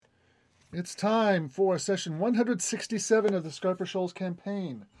It's time for session 167 of the Scarper Shoals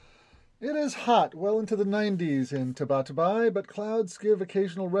campaign. It is hot, well into the 90s in Tabatabai, but clouds give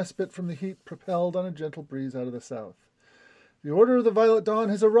occasional respite from the heat propelled on a gentle breeze out of the south. The Order of the Violet Dawn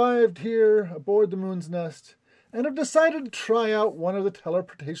has arrived here aboard the Moon's Nest and have decided to try out one of the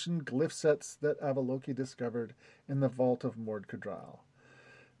teleportation glyph sets that Avaloki discovered in the vault of Mord Kadral.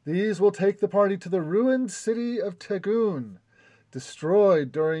 These will take the party to the ruined city of Teghoun,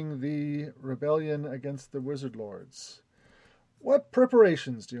 destroyed during the rebellion against the Wizard Lords. What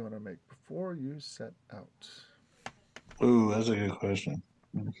preparations do you want to make before you set out? Ooh, that's a good question.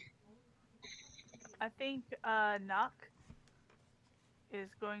 I think Nock is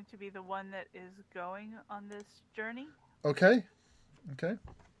going to be the one that is going on this journey. Okay.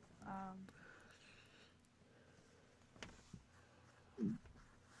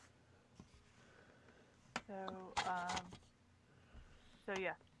 So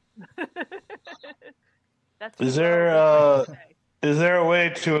yeah. That's Is there a way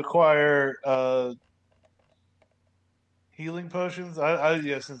to acquire healing potions?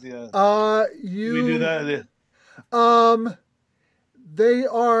 Since we do that. They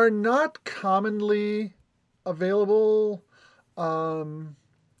are not commonly available, but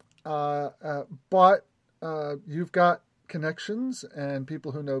you've got connections and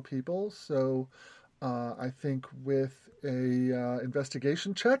people who know people, so I think with a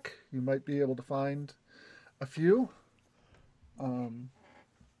investigation check, you might be able to find a few.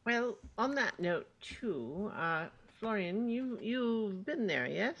 Well, on that note, too, Florian, you've been there,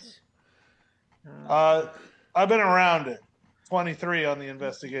 yes? I've been around it. 23 on the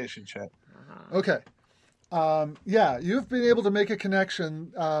investigation check. Okay. Yeah, you've been able to make a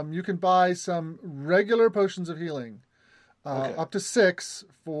connection. You can buy some regular potions of healing, up to 6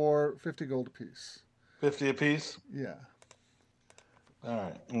 for 50 gold apiece. 50 apiece? Yeah. All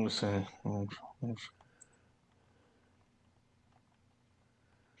right. Let me see.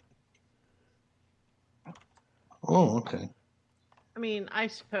 Oh, okay. I mean, I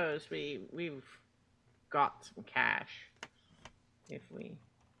suppose we've got some cash if we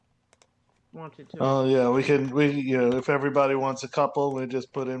wanted to. Oh yeah, we if everybody wants a couple, we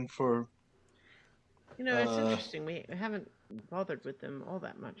just put in for. It's interesting. We haven't bothered with them all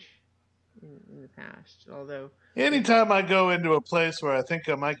that much in the past. Although anytime I go into a place where I think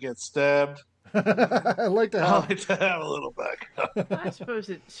I might get stabbed, I like to have a little backup. I suppose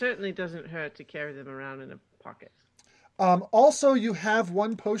it certainly doesn't hurt to carry them around in a pocket. Also, you have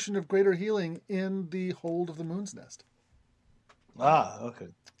one potion of greater healing in the hold of the Moon's Nest. Ah, okay.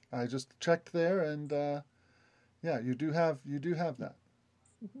 I just checked there, and yeah, you do have that.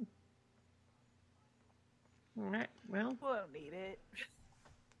 All right. Well, we won't need it.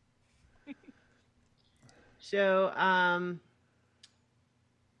 So,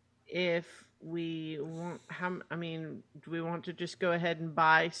 if we want, do we want to just go ahead and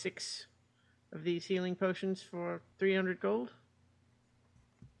buy 6 of these healing potions for 300 gold?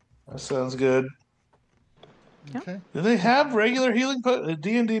 That sounds good. Okay. Do they have regular healing potions?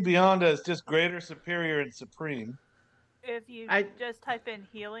 D&D Beyond has just greater, superior, and supreme. If you just type in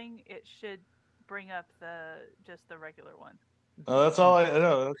healing, it should bring up just the regular one. Oh, that's all I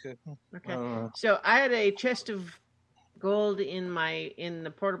know. Okay. Okay. So I had a chest of gold in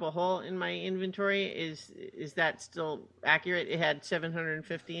the portable hole in my inventory. Is that still accurate? It had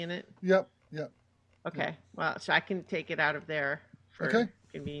 750 in it. Yep. Okay. Yep. Well, so I can take it out of there for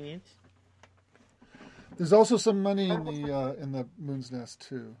convenience. There's also some money in the Moon's Nest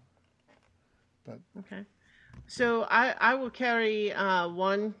too. But okay. So I will carry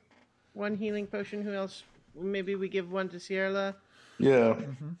one healing potion. Who else? Maybe we give one to Sierra. Yeah.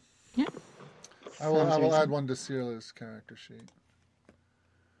 Mm-hmm. Yeah. I will add one to Sierra's character sheet.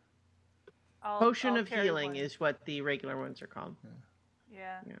 Potion of healing is what the regular ones are called.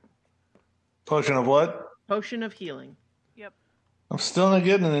 Yeah. Potion of what? Potion of healing. Yep. I'm still not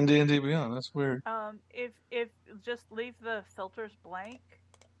getting it in D&D Beyond. That's weird. If just leave the filters blank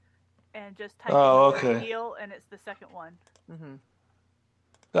and just type in the heal, and it's the second one. Mm-hmm.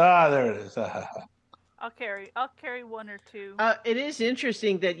 Ah, there it is. I'll carry 1 or 2. It is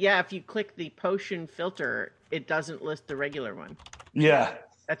interesting that if you click the potion filter, it doesn't list the regular one. Yeah.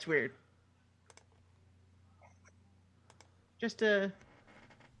 That's weird. Just a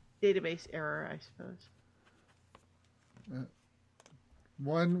database error, I suppose.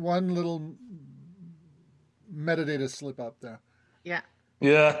 One little metadata slip up there. Yeah.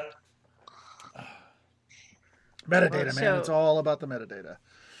 Yeah. Metadata, man. It's all about the metadata.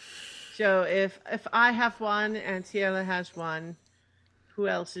 So if I have one and Sierra has one, who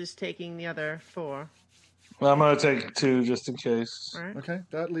else is taking the other 4? Well, I'm going to take 2 just in case. All right. Okay,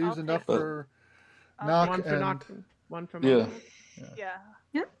 that leaves I'll enough take- for I'll knock take- One for and knock, one for Yeah. Moses. Yeah.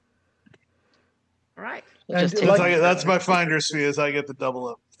 All right. We'll just And take like- one for That's me. my finder's fee, is I get the double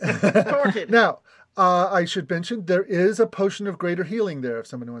up. Sorted. Now, I should mention there is a potion of greater healing there if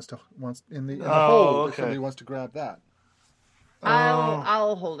someone wants in the hold. If okay. somebody wants to grab that.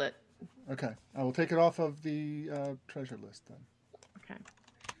 I'll hold it. Okay, I will take it off of the treasure list then. Okay.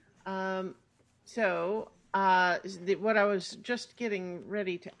 So, what I was just getting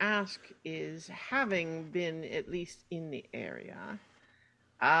ready to ask is, having been at least in the area,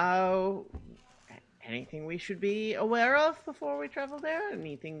 anything we should be aware of before we travel there?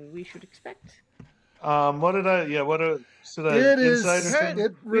 Anything we should expect? What did I? Yeah. What? Should I? It is- Insight or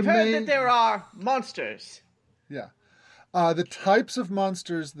something? We've heard that there are monsters. Yeah. The types of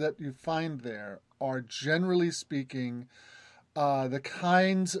monsters that you find there are, generally speaking, the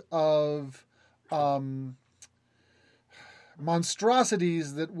kinds of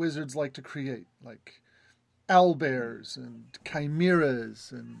monstrosities that wizards like to create, like owlbears and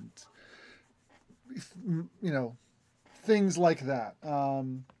chimeras and, things like that. Let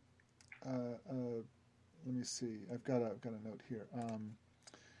me see. I've got a note here.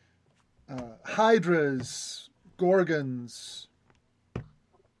 Hydras, gorgons,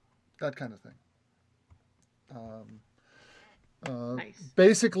 that kind of thing. Nice.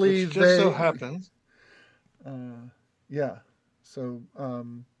 Basically, Which just so happens. Yeah. So.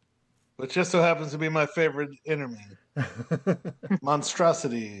 Which just so happens to be my favorite enemy.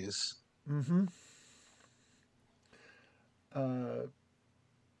 Monstrosities. Mm-hmm.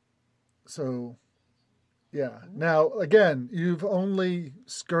 So, yeah. Now, again, you've only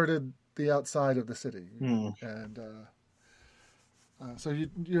skirted the outside of the city, and so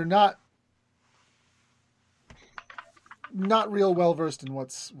you're not real well versed in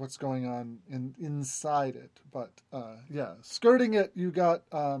what's going on inside it. But yeah, skirting it, you got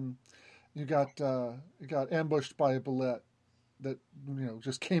ambushed by a bullet that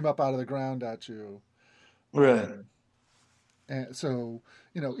just came up out of the ground at you. Right. And so,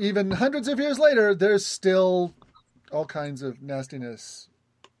 even hundreds of years later, there's still all kinds of nastiness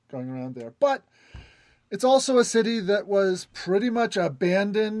going around there. But it's also a city that was pretty much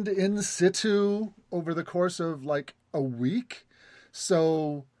abandoned in situ over the course of like a week.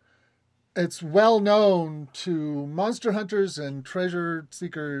 So it's well known to monster hunters and treasure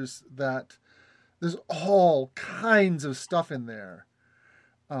seekers that there's all kinds of stuff in there.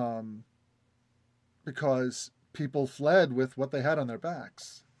 Because people fled with what they had on their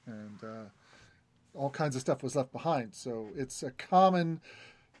backs, and all kinds of stuff was left behind. So it's a common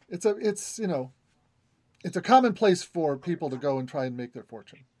place for people to go and try and make their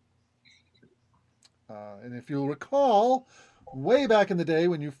fortune. And if you'll recall, way back in the day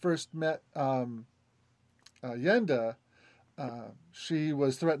when you first met Yenda, she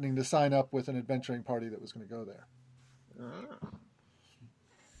was threatening to sign up with an adventuring party that was going to go there.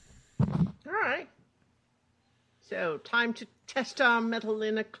 All right. So, time to test our mettle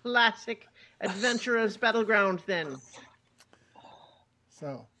in a classic adventurer's battleground, then.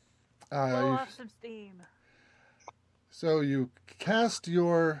 So, Blow off some steam. So you cast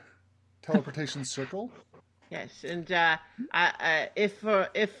your teleportation circle. Yes, and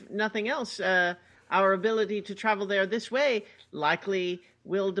if nothing else, our ability to travel there this way likely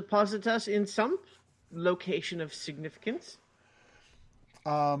will deposit us in some location of significance.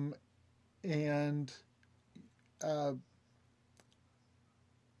 And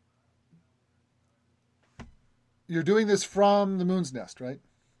you're doing this from the Moon's Nest, right?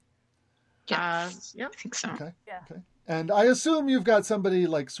 Yes, Yep. I think so. Okay. Yeah. Okay. And I assume you've got somebody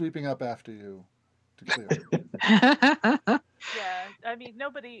like sweeping up after you to clear it. Yeah, I mean,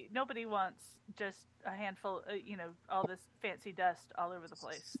 nobody wants just a handful, all this fancy dust all over the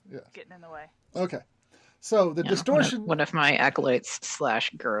place, getting in the way. Okay. So the distortion. One of my acolytes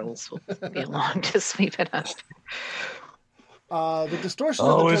 / girls will be along to sweep it up. The distortion.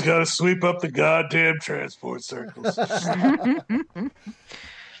 Always got to sweep up the goddamn transport circles.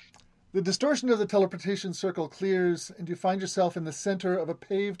 The distortion of the teleportation circle clears, and you find yourself in the center of a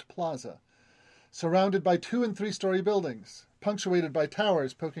paved plaza, surrounded by 2- and 3-story buildings, punctuated by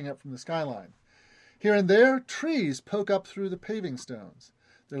towers poking up from the skyline. Here and there, trees poke up through the paving stones.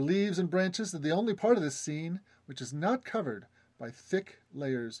 Their leaves and branches are the only part of this scene which is not covered by thick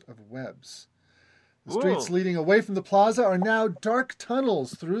layers of webs. The streets leading away from the plaza are now dark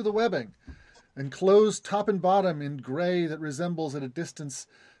tunnels through the webbing, enclosed top and bottom in gray that resembles at a distance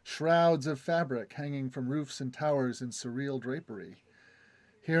shrouds of fabric hanging from roofs and towers in surreal drapery.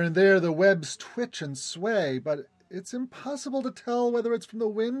 Here and there the webs twitch and sway, but it's impossible to tell whether it's from the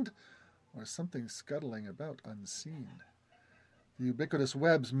wind or something scuttling about unseen. The ubiquitous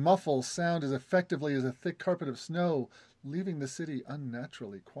webs muffle sound as effectively as a thick carpet of snow, leaving the city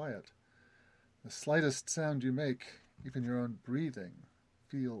unnaturally quiet. The slightest sound you make, even your own breathing,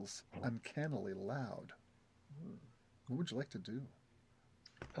 feels uncannily loud. What would you like to do?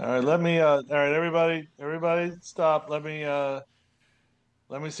 All right, all right, everybody stop. Let me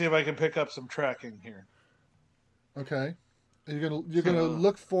see if I can pick up some tracking here. Okay. You're gonna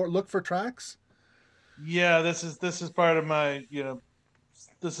look for tracks? Yeah, this is part of my,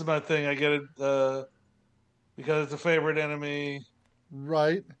 this is my thing. I get it because it's a favorite enemy.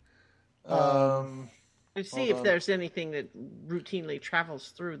 Right. Um, To see if there's anything that routinely travels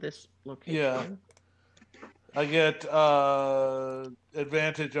through this location. Yeah. I get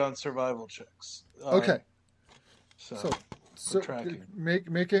advantage on survival checks. Okay. So tracking.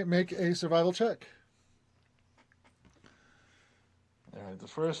 Make a survival check. All right, the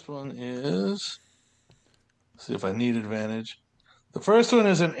first one is. See if I need advantage. The first one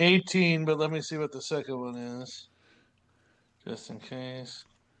is an 18, but let me see what the second one is, just in case.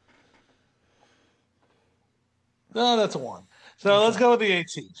 No, that's a 1. So let's go with the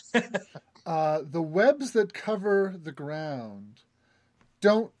 18. The webs that cover the ground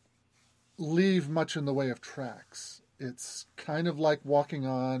don't leave much in the way of tracks. It's kind of like walking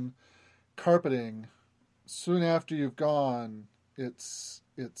on carpeting. Soon after you've gone, it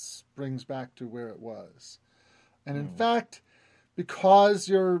springs back to where it was. And in fact, because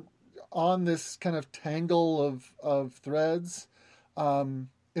you're on this kind of tangle of threads,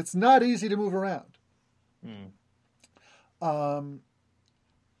 it's not easy to move around.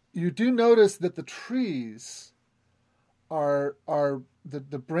 You do notice that the trees are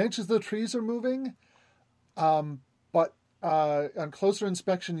the branches of the trees are moving, but on closer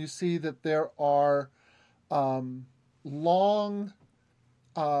inspection you see that there are long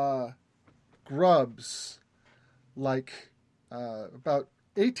grubs, like about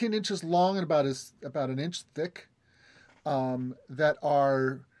 18 inches long and about an inch thick, that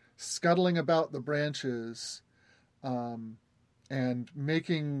are scuttling about the branches, and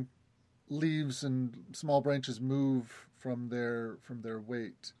making leaves and small branches move from their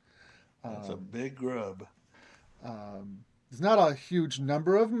weight. That's a big grub. There's not a huge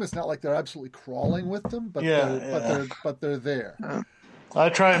number of them. It's not like they're absolutely crawling with them, but they're there. I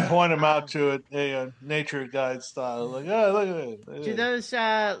try and point them out to a nature guide style. Like, oh, look at it. Do those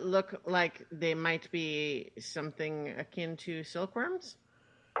look like they might be something akin to silkworms?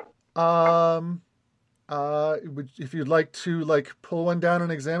 If you'd like to pull one down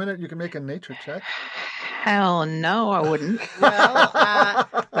and examine it, you can make a nature check. Hell no, I wouldn't. Well,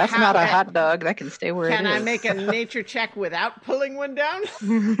 that's not a hot dog. That can stay where it is. Can I make a nature check without pulling one down?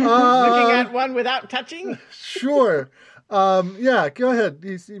 Looking at one without touching? Sure. Yeah, go ahead.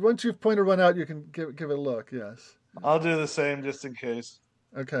 Once you've pointed one out, you can give it a look. Yes. I'll do the same just in case.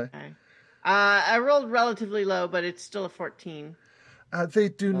 Okay. I rolled relatively low, but it's still a 14. They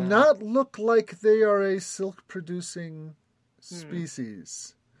do not look like they are a silk-producing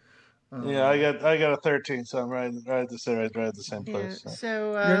species. Yeah, I got a 13, so I'm right at the same place.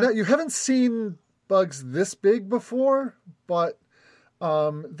 So you haven't seen bugs this big before, but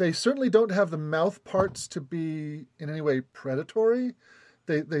they certainly don't have the mouth parts to be in any way predatory.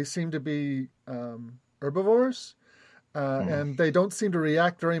 They seem to be herbivores, and they don't seem to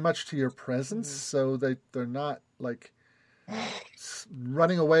react very much to your presence. So they're not like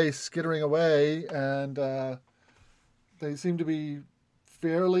running away, skittering away, and they seem to be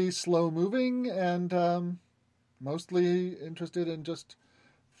fairly slow moving and mostly interested in just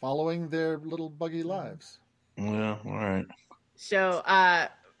following their little buggy lives. Yeah, all right. So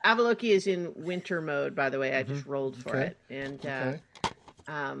Avaloki is in winter mode, by the way. I just rolled for it. And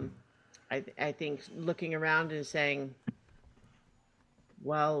I think looking around and saying,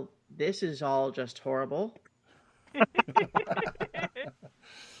 well, this is all just horrible.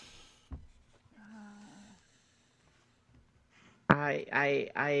 If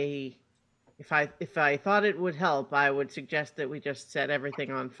I thought it would help, I would suggest that we just set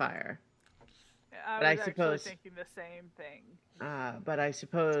everything on fire. I was actually thinking the same thing. But I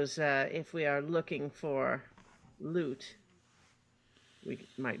suppose if we are looking for loot, we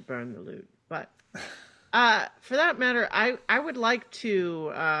might burn the loot. But for that matter, I would like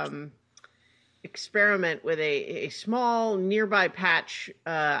to experiment with a small nearby patch.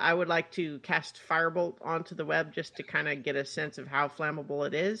 I would like to cast Firebolt onto the web just to kind of get a sense of how flammable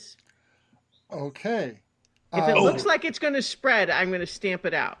it is. Okay. If it looks like it's going to spread, I'm going to stamp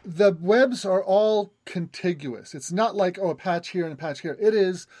it out. The webs are all contiguous. It's not like, a patch here and a patch here. It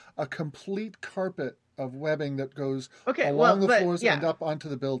is a complete carpet of webbing that goes along the floors and up onto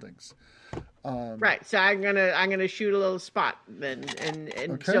the buildings. Right. So I'm gonna shoot a little spot then, and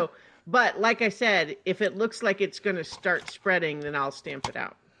Okay. so. But like I said, if it looks like it's gonna start spreading, then I'll stamp it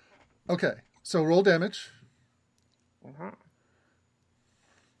out. Okay, so roll damage. Uh-huh.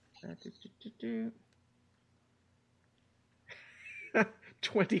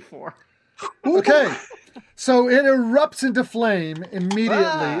 24. Okay, so it erupts into flame immediately,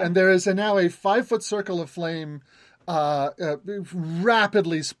 Ah! and there is now a 5-foot circle of flame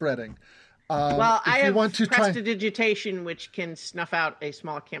rapidly spreading. Well, if I you have want to try, prestidigitation, which can snuff out a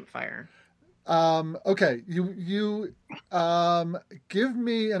small campfire. okay, you give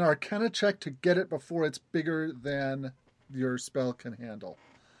me an Arcana check to get it before it's bigger than your spell can handle.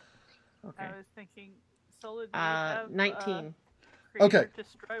 Okay. I was thinking, Sola, do you have 19. creature Okay.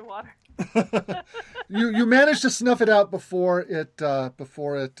 destroy water? You manage to snuff it out before it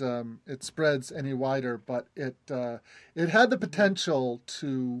spreads any wider, but it had the potential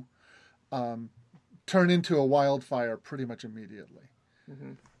to turn into a wildfire pretty much immediately.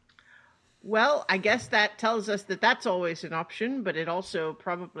 Mm-hmm. Well, I guess that tells us that that's always an option, but it also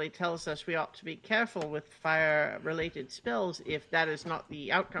probably tells us we ought to be careful with fire-related spells if that is not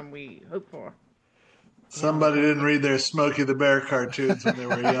the outcome we hope for. Somebody didn't read their Smokey the Bear cartoons when they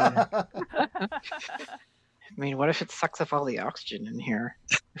were young. I mean, what if it sucks up all the oxygen in here?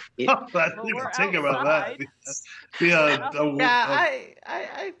 I Well, didn't we're even think about that. outside.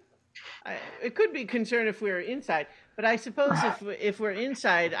 I it could be concerned if we were inside, but I suppose if we're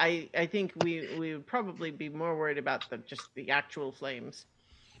inside, I think we would probably be more worried about just the actual flames.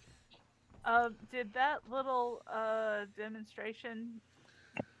 Did that little demonstration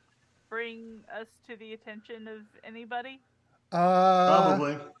bring us to the attention of anybody?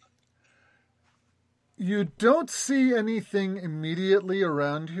 Probably. You don't see anything immediately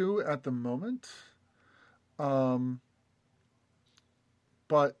around you at the moment,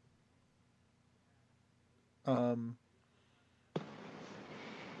 but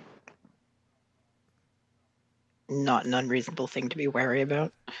Not an unreasonable thing to be wary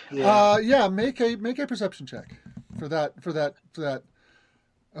about. yeah, make a perception check for that.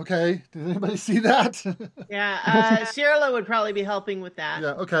 Okay, did anybody see that? Yeah, Cyrilla would probably be helping with that.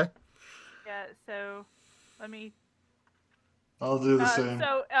 Yeah, okay. Yeah, so let me. I'll do the same.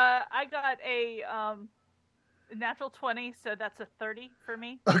 So I got a natural 20, so that's a 30 for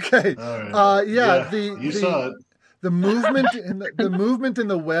me. Okay. All right. You saw it. The movement in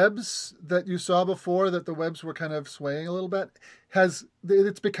the webs that you saw before, that the webs were kind of swaying a little bit,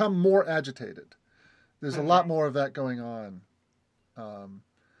 it's become more agitated. There's a lot more of that going on. All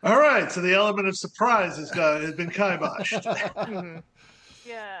right, so the element of surprise has been kiboshed. Mm-hmm.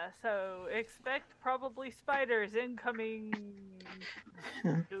 Yeah, so expect probably spiders incoming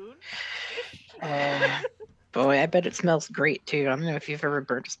soon. Boy, I bet it smells great too. I don't know if you've ever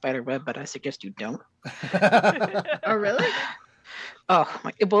burnt a spider web, but I suggest you don't. Oh, really? Oh,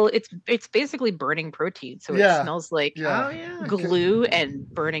 well, it's basically burning protein, so Yeah. it smells like Oh, yeah. glue and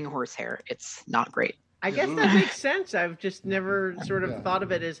burning horsehair. It's not great. I guess that makes sense. I've just never sort of Yeah. thought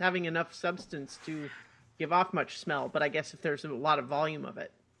of it as having enough substance to give off much smell, but I guess if there's a lot of volume of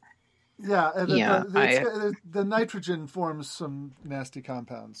it. Yeah, and Yeah, the nitrogen forms some nasty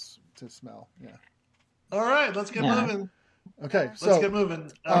compounds to smell. Yeah. All right, let's get moving. Okay, Let's so get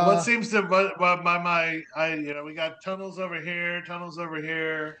moving. What seems to we got tunnels over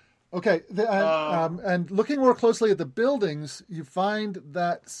here. okay, and looking more closely at the buildings, you find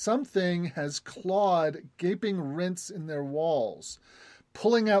that something has clawed gaping rents in their walls,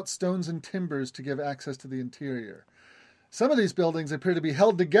 pulling out stones and timbers to give access to the interior. Some of these buildings appear to be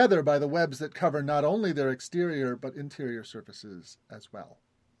held together by the webs that cover not only their exterior but interior surfaces as well.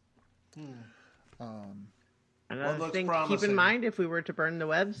 Another looks thing to keep promising. in mind if we were to burn the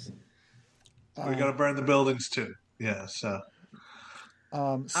webs. We're gonna burn the buildings too. Yeah. So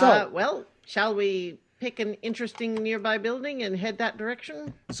Well, shall we pick an interesting nearby building and head that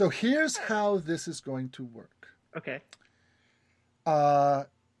direction? So here's how this is going to work. Okay. For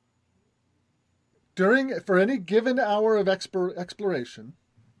any given hour of exploration,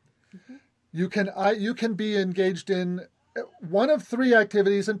 you can be engaged in one of three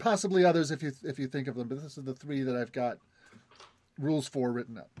activities, and possibly others if you think of them. But this is the three that I've got rules for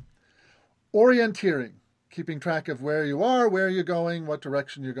written up. Orienteering, keeping track of where you are, where you're going, what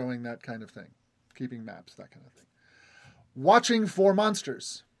direction you're going, that kind of thing. Keeping maps, that kind of thing. Watching for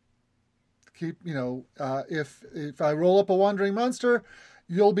monsters. If I roll up a wandering monster,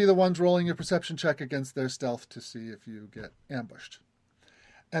 you'll be the ones rolling your perception check against their stealth to see if you get ambushed.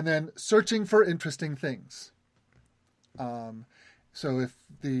 And then searching for interesting things. So if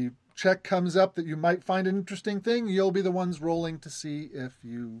the check comes up that you might find an interesting thing, you'll be the ones rolling to see if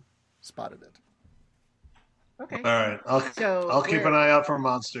you spotted it. Okay. All right. So I'll keep an eye out for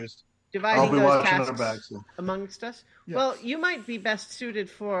monsters. I'll dividing be those watching our tasks backs. Then. amongst us. Yes. Well, you might be best suited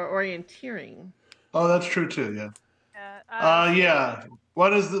for orienteering. Oh, that's true too. Yeah. Yeah.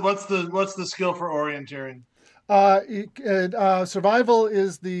 What's the skill for orienteering? Survival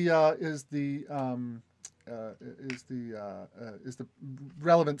is the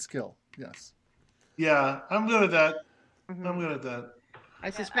relevant skill. Yes. Yeah, I'm good at that. Mhm. I'm good at that. I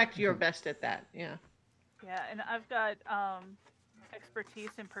suspect you're best at that. Yeah. Yeah, and I've got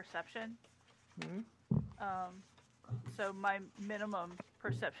expertise in perception. Mhm. So my minimum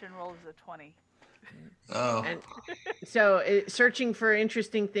perception roll is a 20. Oh, And so, searching for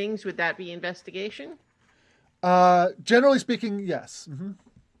interesting things, would that be investigation? Generally speaking, yes. Mm-hmm.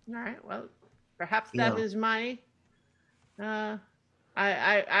 All right. Well, perhaps that is my.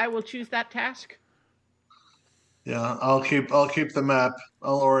 I will choose that task. yeah. I'll keep the map.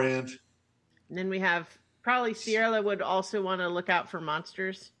 I'll orient. And then we have probably Sierra would also want to look out for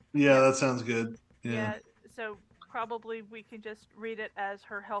monsters. Yeah, that sounds good. Yeah. So probably we can just read it as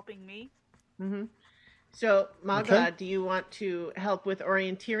her helping me. Mm-hmm. So, Malga, Okay. do you want to help with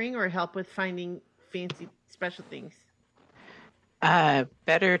orienteering or help with finding fancy special things?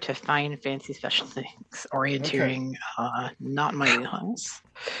 Better to find fancy special things. Orienteering, not my wheelhouse.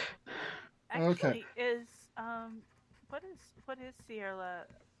 Actually, is what is Sierra's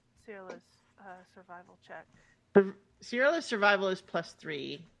survival check? Sierra's survival is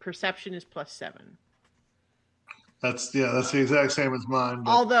 +3. Perception is +7. That's the exact same as mine.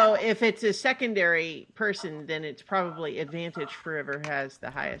 But... Although, if it's a secondary person, then it's probably advantage for whoever has the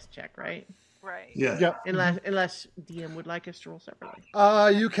highest check, right? Right. Yeah. Yep. Unless DM would like us to roll separately.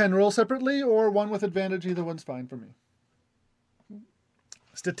 You can roll separately or one with advantage. Either one's fine for me.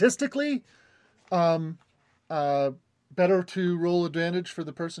 Statistically, better to roll advantage for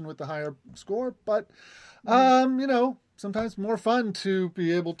the person with the higher score, but sometimes more fun to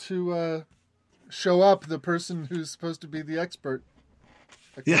be able to show up the person who's supposed to be the expert.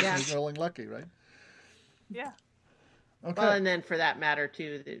 Yeah. Rolling lucky, right? Yeah. Okay. Well, and then for that matter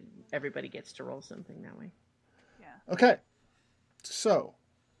too, everybody gets to roll something that way. Yeah. Okay. So,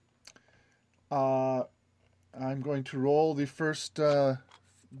 I'm going to roll the first, the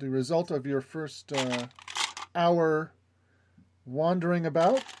result of your first hour wandering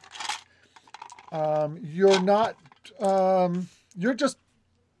about. You're not.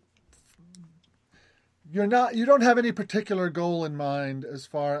 You don't have any particular goal in mind as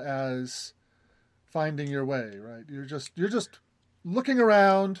far as finding your way, right? You're just looking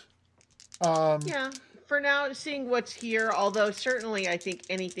around. Yeah, for now, seeing what's here. Although certainly, I think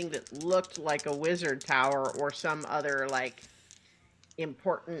anything that looked like a wizard tower or some other like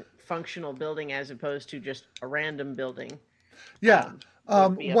important functional building, as opposed to just a random building. Yeah.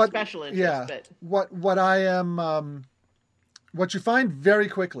 Would be of special interest. Yeah. But what you find very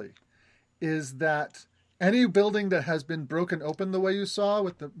quickly is that any building that has been broken open the way you saw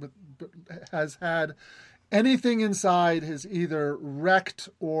has had anything inside is either wrecked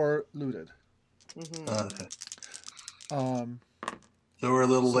or looted. Okay. So we're a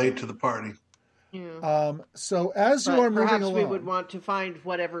little late to the party. Yeah. So as you are moving perhaps along, we would want to find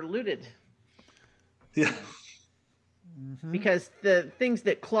whatever looted. Yeah. Because the things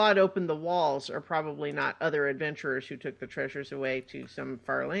that clawed open the walls are probably not other adventurers who took the treasures away to some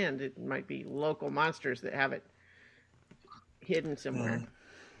far land. It might be local monsters that have it hidden somewhere. Yeah,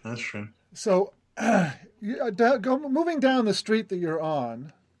 that's true. So, moving down the street that you're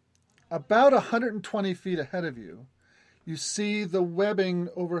on, about 120 feet ahead of you, you see the webbing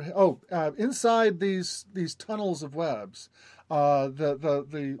over. Inside these tunnels of webs,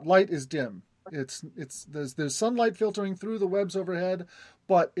 the light is dim. There's sunlight filtering through the webs overhead,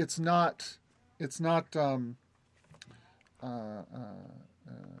 but it's not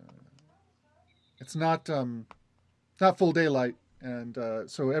full daylight, and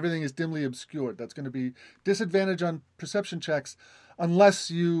so everything is dimly obscured. That's going to be disadvantage on perception checks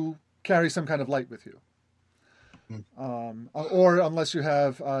unless you carry some kind of light with you, or unless you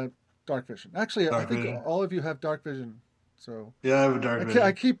have dark vision. Actually, I think all of you have dark vision. So yeah, I have a dark vision.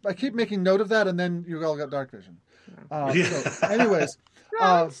 I keep making note of that, and then you all got dark vision. So, anyways,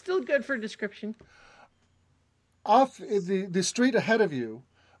 it's still good for description. Off the street ahead of you,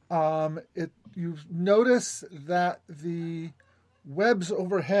 you notice that the webs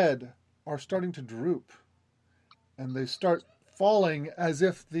overhead are starting to droop, and they start falling as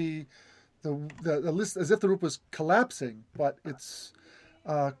if the roof was collapsing, but it's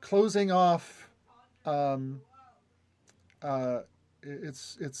closing off.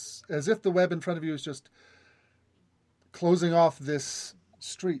 It's as if the web in front of you is just closing off this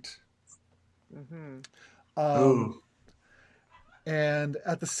street, Ooh. And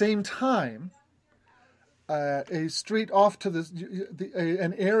at the same time, a street off to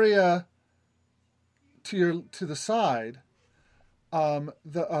an area to the side,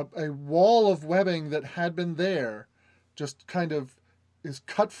 a wall of webbing that had been there, just kind of is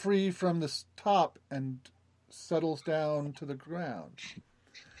cut free from the top and settles down to the ground.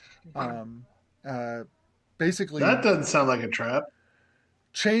 Basically, That doesn't sound like a trap.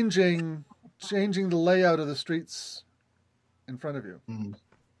 changing the layout of the streets in front of you.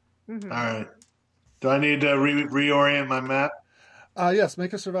 All right. Do I need to reorient my map? Yes,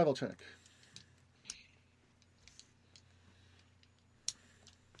 make a survival check.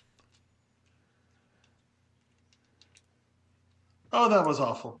 Oh, that was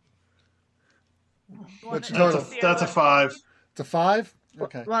awful. What's your total? That's a 5. It's a 5?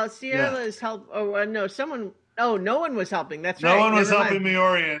 Okay. Well, Sierra is help. Oh no, someone. Oh, no one was helping. That's right. No one was Never helping mind. me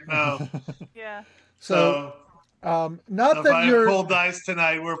orient. No. Yeah. So not if that I you're pull dice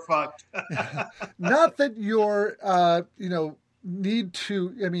tonight, we're fucked. not that you're need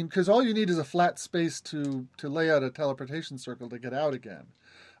to. I mean, because all you need is a flat space to lay out a teleportation circle to get out again.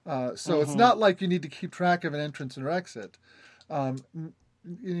 So it's not like you need to keep track of an entrance or exit.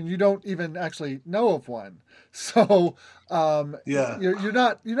 You don't even actually know of one, so you're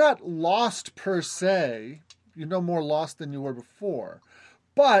not lost per se. You're no more lost than you were before,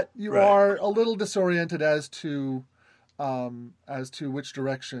 but you are a little disoriented as to which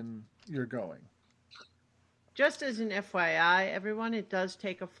direction you're going. Just as an FYI, everyone, it does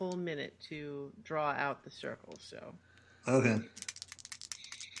take a full minute to draw out the circle. So. Okay.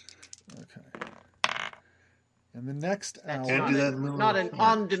 And the next hour... Can't do that in the middle not of an the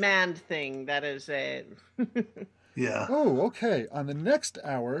on-demand thing. That is a... Yeah. Oh, okay. On the next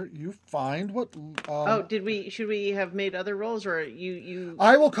hour, you find what... should we have made other rolls, or you...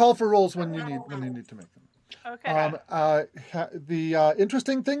 I will call for rolls when you need to make them. Okay. The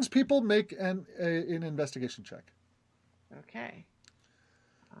interesting things, people make an investigation check. Okay.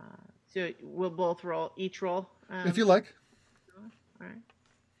 So we'll both roll, each roll? If you like. All right.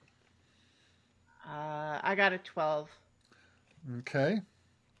 I got a 12. Okay.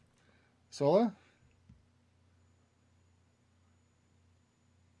 Sola?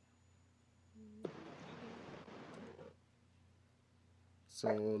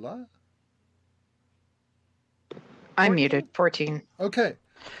 Sola? I'm muted. 14. Okay.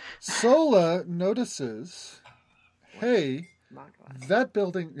 Sola notices, hey, that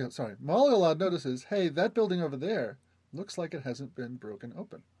building... Malala notices, hey, that building over there looks like it hasn't been broken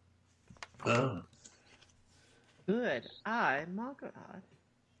open. Oh. Good. Margaret.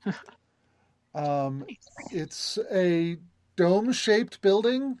 It's a dome-shaped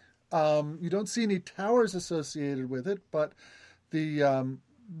building. You don't see any towers associated with it, but the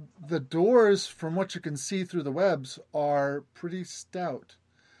doors, from what you can see through the webs, are pretty stout.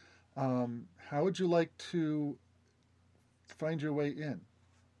 How would you like to find your way in?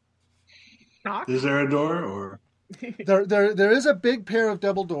 Knock. Is there a door or? There is a big pair of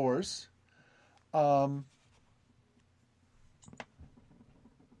double doors.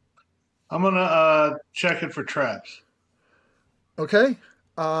 I'm gonna check it for traps. Okay.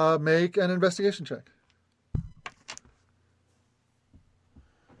 Make an investigation check.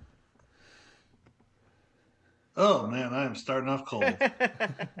 Oh man, I am starting off cold.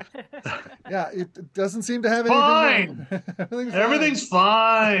 Yeah, it doesn't seem to have Fine. anything. Everything's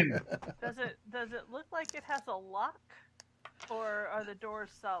fine. Does it look like it has a lock, or are the doors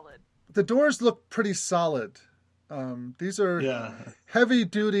solid? The doors look pretty solid. These are heavy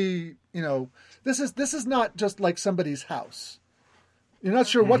duty. This is not just like somebody's house. You're not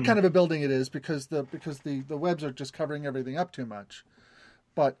sure what kind of a building it is because the webs are just covering everything up too much.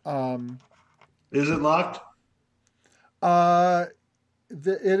 But is it locked? The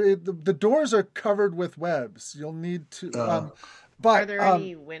doors are covered with webs. You'll need to. But are there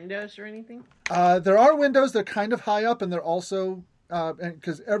any windows or anything? There are windows. They're kind of high up, and they're also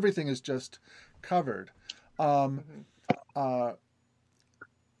because everything is just covered.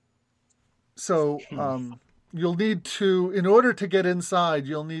 So you'll need to, in order to get inside,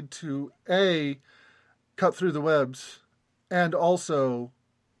 you'll need to cut through the webs, and also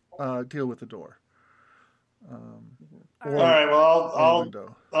deal with the door. All right. Well,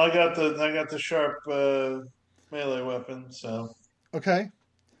 I got the sharp melee weapon. So okay,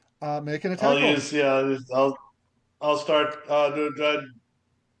 make an attack roll. I'll start. What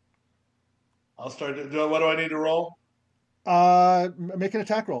do I need to roll? Make an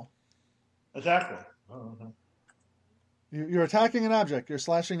attack roll. Attack roll. Oh, okay. You're attacking an object. You're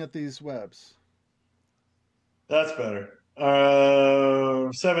slashing at these webs. That's better.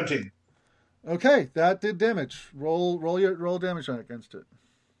 17. Okay, that did damage. Roll damage on it against it.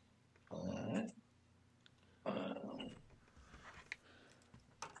 All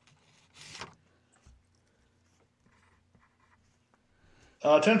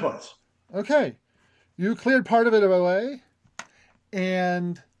right. 10 points. Okay, you cleared part of it away,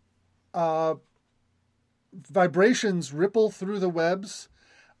 and vibrations ripple through the webs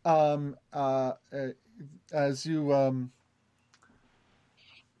as you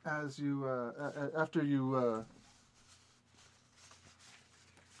after you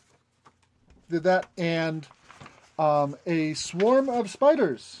did that, and a swarm of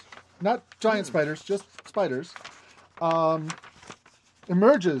spiders, not giant spiders, just spiders,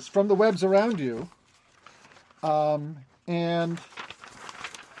 emerges from the webs around you, and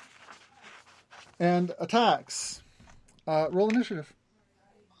attacks. Roll initiative.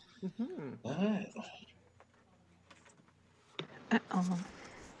 All right. Uh-oh.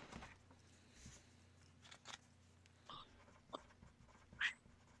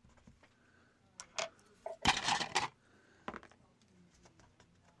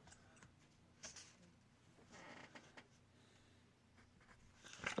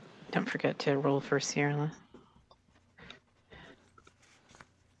 Don't forget to roll for Sierra.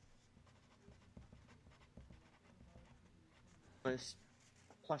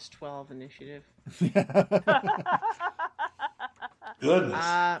 Plus 12 initiative.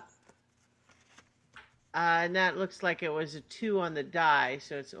 Goodness. And that looks like it was a 2 on the die,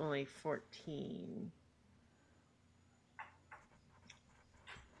 so it's only 14.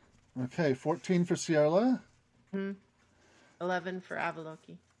 Okay, 14 for Sierra. 11 for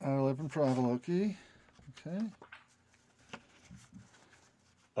Avaloki. 11 for Avaloki. Okay.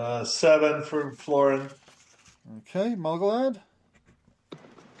 7 for Florin. Okay, Mulgalad.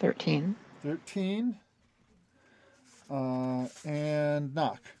 13. 13. And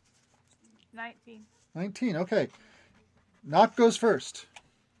Knock. 19. 19. Okay. Knock goes first.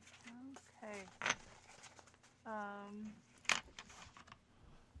 Okay.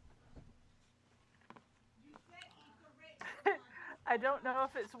 I don't know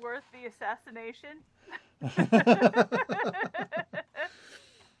if it's worth the assassination.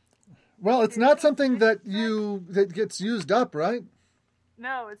 Well, it's not something that gets used up, right?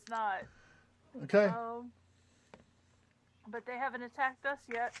 No, it's not. Okay. But they haven't attacked us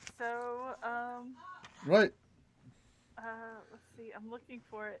yet, so Right. let's see. I'm looking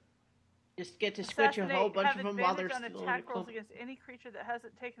for it. Just get to switch a whole bunch of them while they're on still attack rolls against any creature that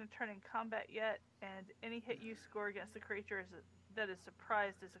hasn't taken a turn in combat yet, and any hit you score against the creature that is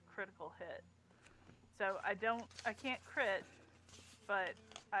surprised is a critical hit. So I can't crit, but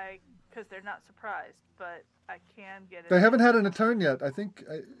because they're not surprised, but I can get it. They haven't had a turn yet. I think.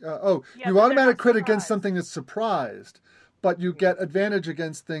 Yeah, you but automatic crit surprised. against something that's surprised, but you get advantage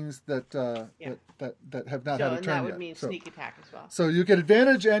against things that that have not had a turn yet. And that would mean sneak attack as well. So you get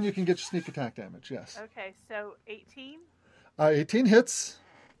advantage, and you can get your sneak attack damage. Yes. Okay, so 18 18 hits.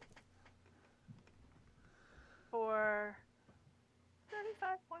 for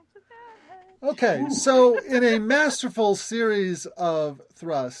 35 points of damage. Okay, so in a masterful series of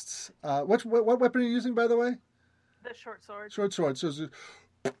thrusts, what weapon are you using, by the way? The short sword. Short sword. So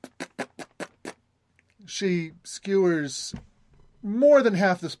she skewers more than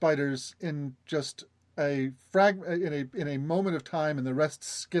half the spiders in just a in a moment of time, and the rest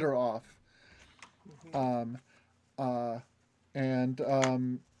skitter off. And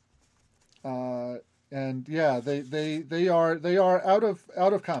yeah, they are out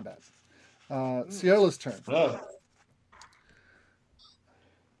of combat. Sierra's turn. Oh.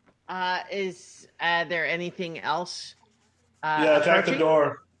 Is there anything else? Yeah, attack the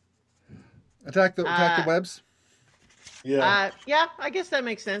door. Attack the webs. Yeah. Yeah, I guess that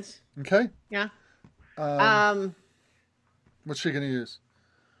makes sense. Okay. Yeah. What's she going to use?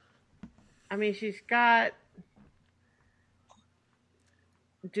 I mean, she's got.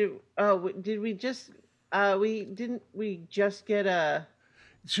 Did we just get a?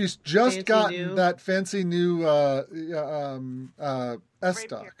 She's just gotten that fancy new S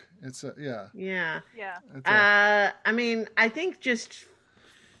stock. It's Yeah. Yeah. I mean, I think just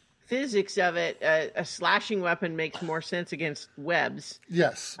physics of it, a slashing weapon makes more sense against webs.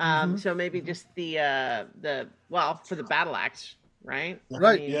 Yes. So maybe just the for the battle axe, right?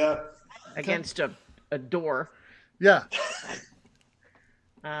 Right. I mean, Yeah. Against a door. Yeah.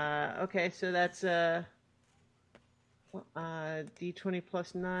 Okay, so that's D20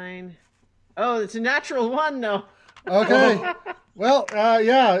 plus 9. Oh, it's a natural 1, though. Okay. Well,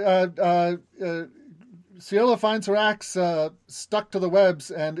 Ciela finds her axe stuck to the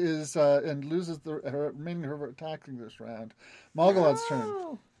webs and loses her remaining her attacking this round. Margalad's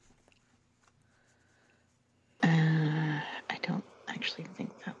turn. don't actually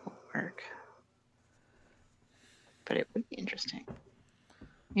think that will work. But it would be interesting.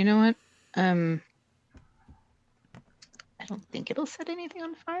 You know what? I don't think it'll set anything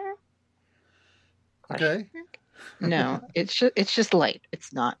on fire. Okay. No, it's just light.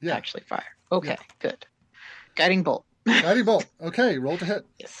 It's not actually fire. Okay, good. Guiding bolt. Guiding bolt. Okay, roll to hit.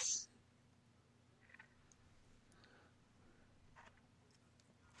 Yes.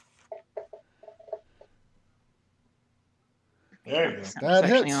 There you go. That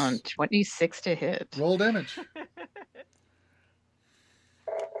actually hits. on 26 to hit. Roll damage.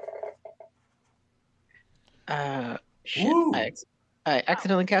 Shit. Woo. I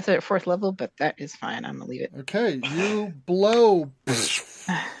accidentally cast it at 4th level, but that is fine. I'm gonna leave it. Okay, you blow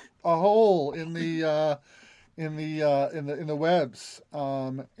a hole in the webs,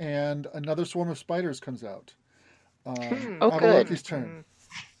 and another swarm of spiders comes out. Oh, Avaloki's turn.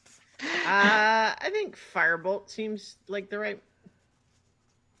 I think firebolt seems like the right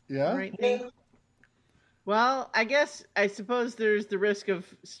thing. Well, I suppose there's the risk of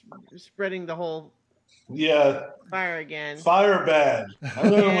spreading the whole fire again. Fire bad. I'm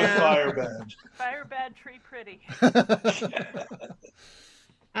going with fire bad. Fire bad, tree pretty.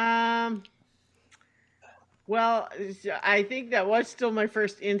 Well, I think that was still my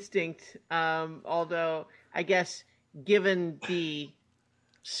first instinct. Although I guess given the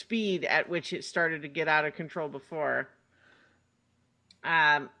speed at which it started to get out of control before,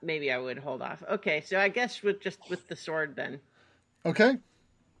 maybe I would hold off. Okay, so I guess with the sword then. Okay.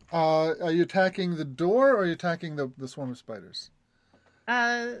 Are you attacking the door or are you attacking the swarm of spiders?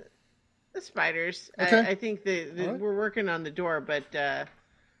 The spiders. Okay. I think Right. we're working on the door, but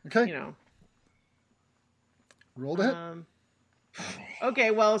Okay. you know. Roll to hit.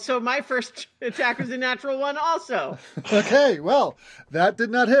 Okay, well, so my first attack was a natural one also. Okay, well, that did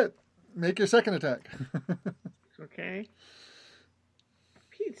not hit. Make your second attack. Okay.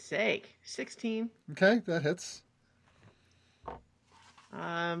 Pete's sake. 16. Okay, that hits.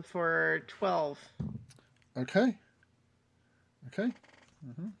 For 12. Okay.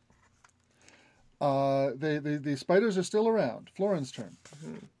 The spiders are still around. Florin's turn.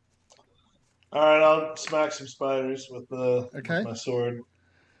 All right, I'll smack some spiders with my sword.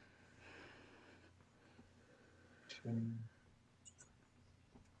 Okay.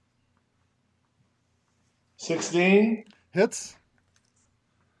 16 hits.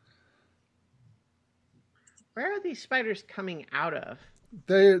 Where are these spiders coming out of?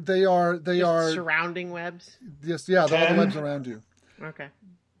 They are Just surrounding webs? Yes, yeah, all the webs around you. Okay.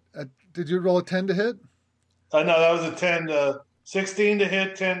 Did you roll a 10 to hit? No, that was a 10 to 16 to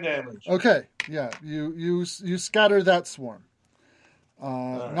hit, 10 damage. Okay, yeah, you scatter that swarm.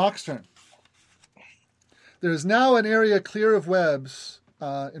 Nock's turn. There's now an area clear of webs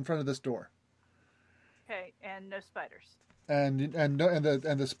in front of this door. Okay, and no spiders. And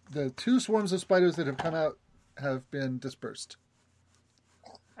the two swarms of spiders that have come out have been dispersed.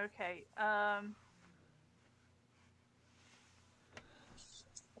 Okay.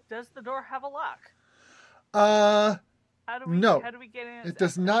 Does the door have a lock? No. How do we get in? It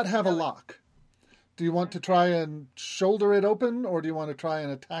does not have a lock. Do you want to try and shoulder it open, or do you want to try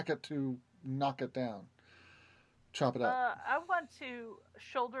and attack it to knock it down? Chop it up. I want to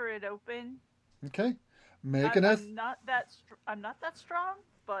shoulder it open. Okay. I'm not that strong,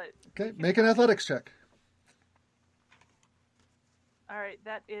 but okay. Make an athletics check. All right,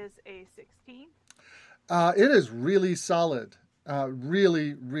 that is a 16. It is really solid.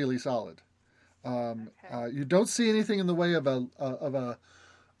 Really, really solid. You don't see anything in the way of a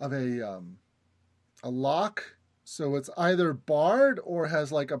lock, so it's either barred or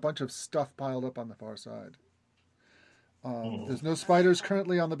has like a bunch of stuff piled up on the far side. There's no spiders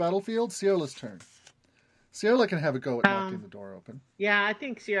currently on the battlefield. Ciola's turn. Ciola can have a go at knocking the door open. Yeah, I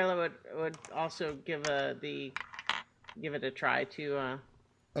think Ciola would also give it a try to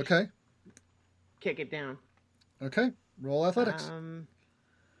okay. Kick it down. Okay. Roll athletics.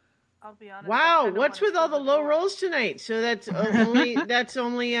 I'll be honest. Wow, what's with all the low rolls tonight? So that's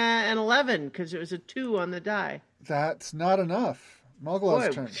only an 11 because it was a 2 on the die. That's not enough.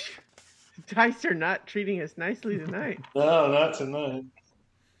 Malgala's turn. Dice are not treating us nicely tonight. No, not tonight.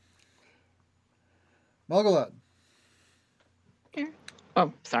 Malgalad.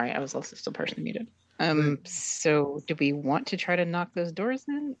 Oh, sorry, I was also still partially muted. So do we want to try to knock those doors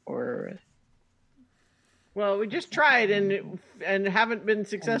in, or? Well, we just tried and haven't been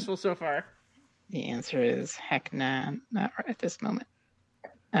successful so far. The answer is heck nah, not right at this moment.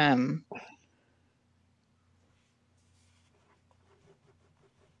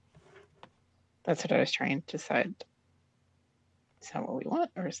 That's what I was trying to decide. Is that what we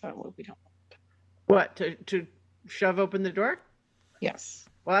want, or is that what we don't want? What shove open the door? Yes.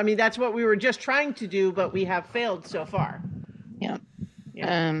 Well, I mean, that's what we were just trying to do, but we have failed so far. Yeah.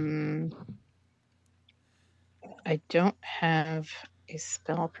 Yeah. I don't have a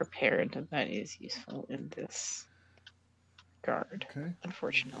spell prepared that is useful in this regard, Okay.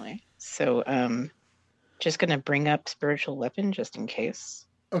 unfortunately. So, just gonna bring up spiritual weapon just in case.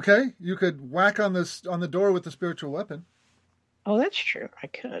 Okay, you could whack on the door with the spiritual weapon. Oh, that's true. I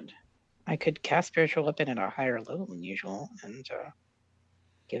could cast spiritual weapon at a higher level than usual and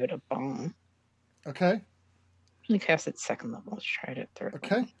give it a bomb. Okay. Usually cast at second level. Let's try it at third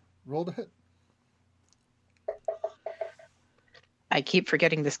Okay. level. Roll to hit. I keep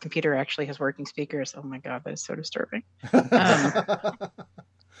forgetting this computer actually has working speakers. Oh my god, that is so disturbing. That's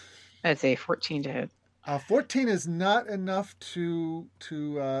a 14 to hit. 14 is not enough to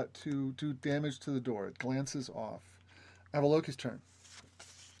do damage to the door. It glances off. Avaloki's turn.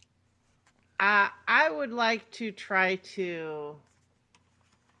 I would like to try to.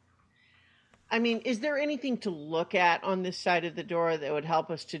 I mean, is there anything to look at on this side of the door that would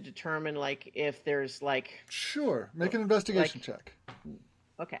help us to determine, like, if there's like? Sure. Make an investigation check.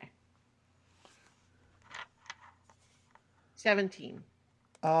 Okay. 17.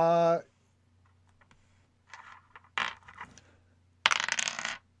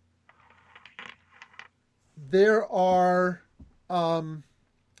 There are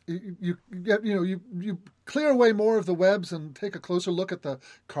you clear away more of the webs and take a closer look at the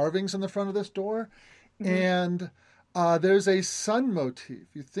carvings in the front of this door, and there's a sun motif.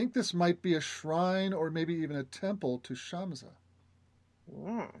 You think this might be a shrine or maybe even a temple to Shamsa.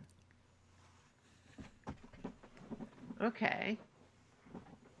 Okay.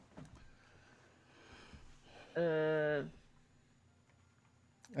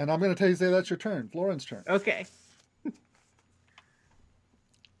 And I'm going to say that's your turn. Florin's turn. Okay.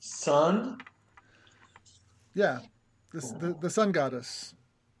 Sun? Yeah. The sun goddess.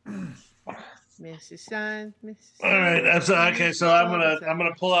 Mrs. Sun, Mrs. All right. Okay. So I'm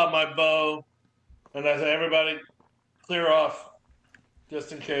gonna pull out my bow, and I say, everybody, clear off,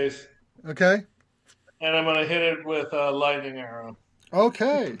 just in case. Okay. And I'm gonna hit it with a lightning arrow.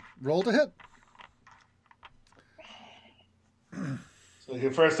 Okay. Roll to hit. So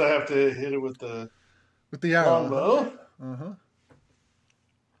first I have to hit it with the arrow. longbow. Uh-huh.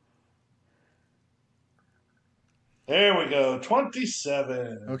 There we go.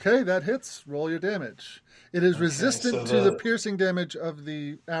 27. Okay, that hits. Roll your damage. It is resistant to the piercing damage of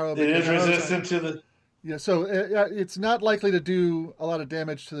the arrow. It is resistant to the... Yeah, so it's not likely to do a lot of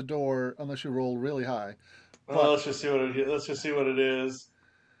damage to the door unless you roll really high. Well, let's just see what it is.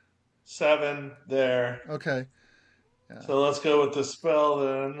 7 there. Okay. Yeah. So let's go with the spell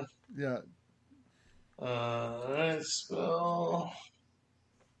then. Yeah. All right, spell.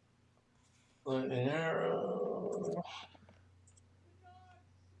 Lightning arrow.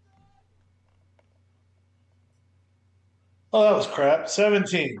 Oh, that was crap.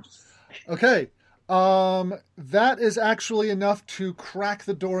 17. Okay. That is actually enough to crack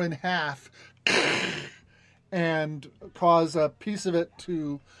the door in half and cause a piece of it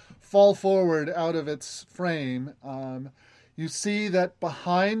to fall forward out of its frame. You see that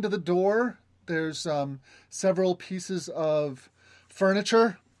behind the door, there's several pieces of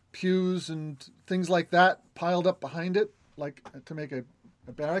furniture, pews and things like that piled up behind it, like to make a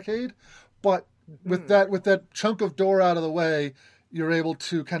barricade. But with that chunk of door out of the way, you're able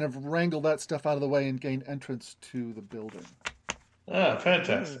to kind of wrangle that stuff out of the way and gain entrance to the building. Ah,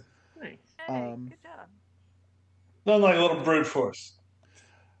 fantastic. Nice. Hey, good job. Not like a little brute force.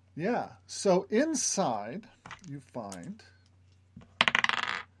 Yeah. So inside, you find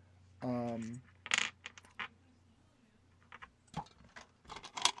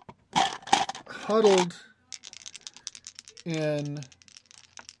huddled in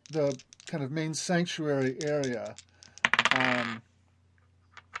the kind of main sanctuary area,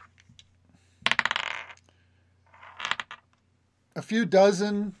 a few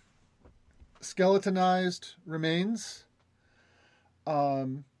dozen skeletonized remains.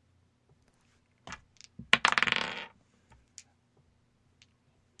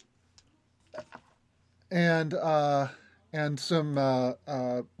 And some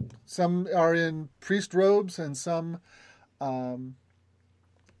are in priest robes and some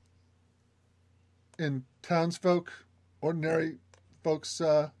in townsfolk, ordinary folks'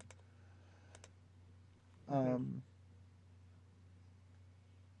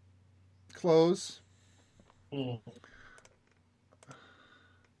 clothes. You're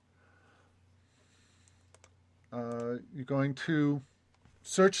going to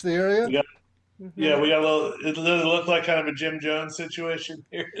search the area? Yeah, we got a little. It looked like kind of a Jim Jones situation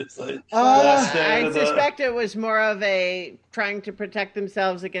here. It's like Well, last stand I of the. suspect it was more of a trying to protect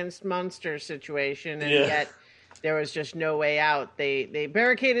themselves against monsters situation, and Yeah, yet there was just no way out. They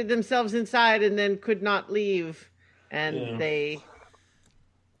barricaded themselves inside and then could not leave, and yeah, they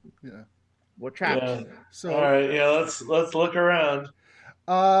Yeah. were trapped. yeah. So All right, yeah. Let's look around.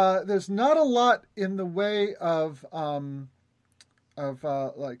 there's not a lot in the way of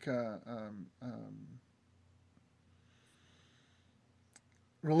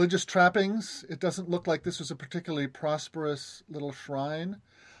religious trappings. It doesn't look like this was a particularly prosperous little shrine.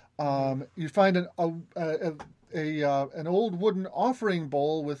 You find an old wooden offering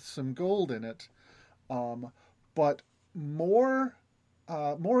bowl with some gold in it, but more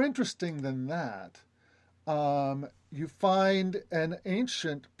interesting than that, you find an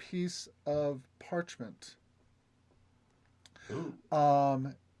ancient piece of parchment.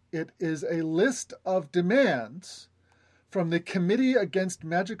 It is a list of demands from the Committee Against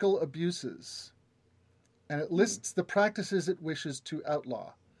Magical Abuses, and it lists the practices it wishes to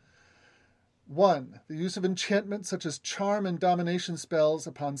outlaw. 1. The use of enchantment such as charm and domination spells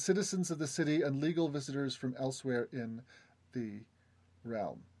upon citizens of the city and legal visitors from elsewhere in the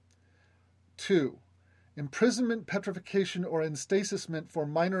realm. 2. Imprisonment, petrification, or enstasisment for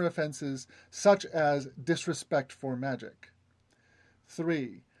minor offenses such as disrespect for magic.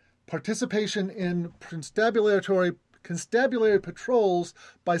 3. Participation in constabulary patrols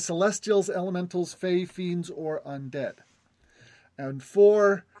by celestials, elementals, fae, fiends, or undead. And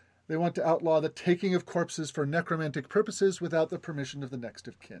 4. They want to outlaw the taking of corpses for necromantic purposes without the permission of the next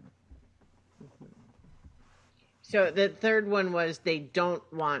of kin. So the third one was they don't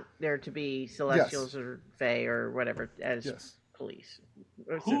want there to be celestials or fae or whatever as police,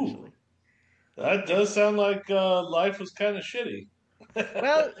 essentially. That does sound like life was kind of shitty.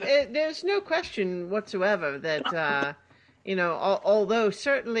 Well, there's no question whatsoever that, although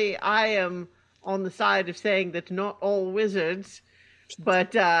certainly I am on the side of saying that not all wizards,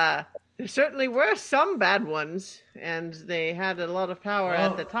 but there certainly were some bad ones, and they had a lot of power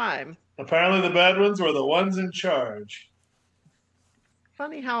at the time. Apparently the bad ones were the ones in charge.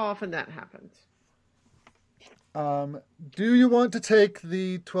 Funny how often that happens. Do you want to take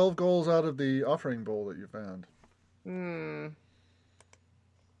the 12 goals out of the offering bowl that you found?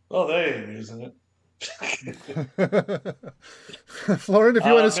 Well, they ain't using it. Florin, if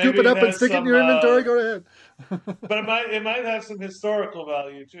you want to scoop it up and stick it in your inventory, go ahead. But it might have some historical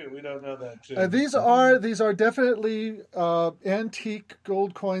value too. We don't know that too. These are definitely antique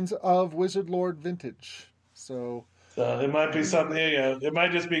gold coins of Wizard Lord vintage. So it might be something. It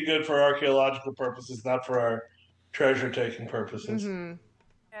might just be good for archaeological purposes, not for our treasure taking purposes. Mm-hmm.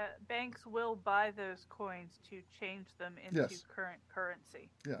 Banks will buy those coins to change them into current currency.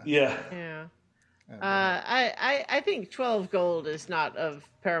 Yeah. I think 12 gold is not of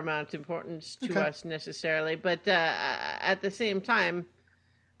paramount importance to us necessarily, but at the same time,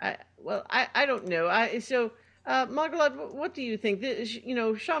 I don't know. Margalad, what do you think?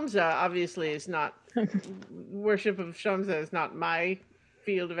 Shamsa obviously is not worship of Shamsa is not my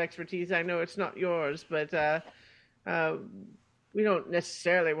field of expertise. I know it's not yours, but we don't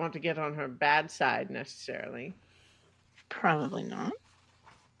necessarily want to get on her bad side necessarily. Probably not.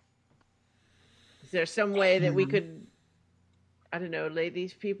 Is there some way that we could, I don't know, lay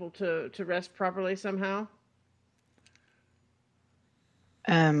these people to rest properly somehow?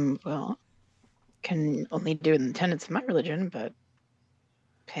 Well, can only do it in the tenets of my religion, but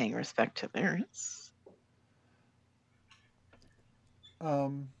paying respect to theirs.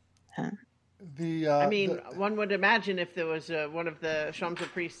 One would imagine if there was one of the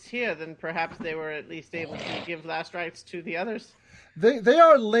Shamsa priests here, then perhaps they were at least able to give last rites to the others. They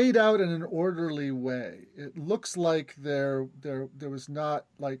are laid out in an orderly way. It looks like there was not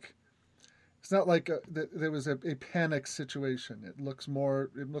like it's not like there was a panic situation. It looks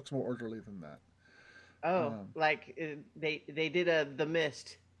more orderly than that. They did The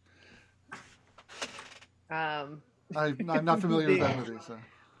Mist. I'm not familiar with that movie, so.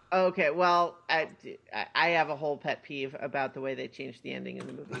 Okay, well, I have a whole pet peeve about the way they changed the ending in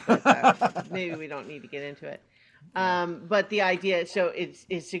the movie, but maybe we don't need to get into it. But the idea, so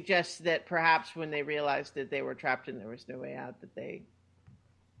it suggests that perhaps when they realized that they were trapped and there was no way out, that they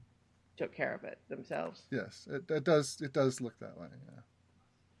took care of it themselves. Yes, it does look that way.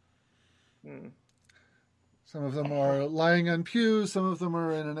 Yeah. Some of them are lying on pews. Some of them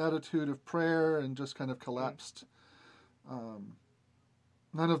are in an attitude of prayer and just kind of collapsed.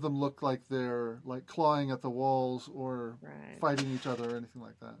 None of them look like they're like clawing at the walls or fighting each other or anything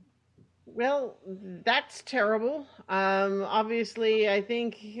like that. Well, that's terrible. Obviously, I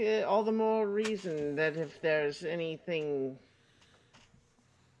think all the more reason that if there's anything,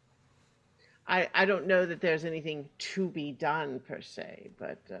 I don't know that there's anything to be done per se,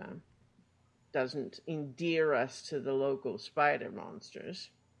 but doesn't endear us to the local spider monsters.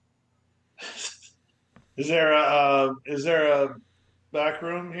 Is there a back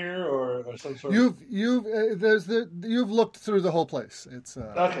room here or some sort of? You've looked through the whole place. Okay. It's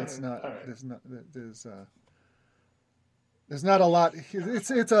not All right. there's not a lot.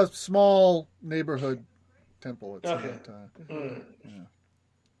 It's a small neighborhood temple. It's Okay. not All right.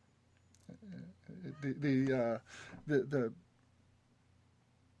 the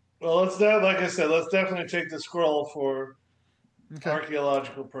Well, like I said, let's definitely take the scroll for okay.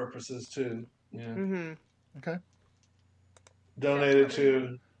 archaeological purposes too. Yeah. Mm-hmm. Okay. Donate it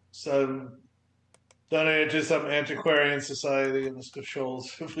to some antiquarian society in the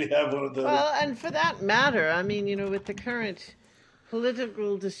Shoals if we have one of those. Well, and for that matter, I mean, with the current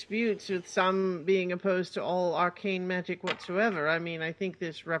political disputes, with some being opposed to all arcane magic whatsoever, I mean, I think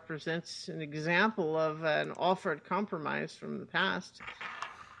this represents an example of an offered compromise from the past.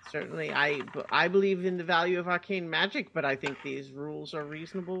 Certainly, I believe in the value of arcane magic, but I think these rules are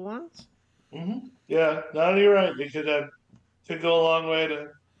reasonable ones. Mm-hmm. Yeah, no, you're right. You could go a long way to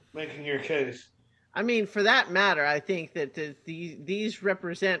making your case. I mean, for that matter, I think that these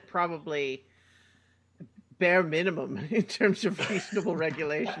represent probably bare minimum in terms of reasonable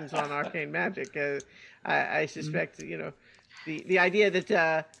regulations on arcane magic. I suspect, the idea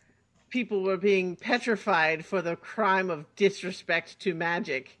that people were being petrified for the crime of disrespect to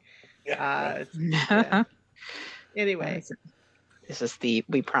magic. Yeah. Yeah. Anyway. This is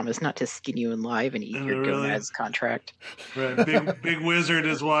we promise not to skin you alive and eat your gonads contract. Right, big wizard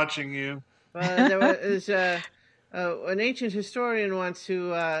is watching you. There was an ancient historian once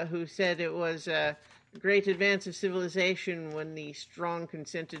who said it was a great advance of civilization when the strong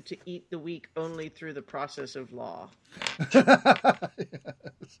consented to eat the weak only through the process of law. Yes.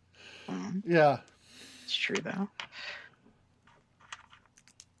 Yeah. It's true, though.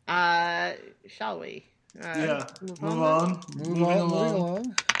 Shall we? Yeah. Move on. Moving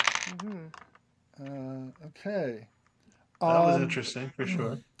along. Mm-hmm. Okay. That was interesting for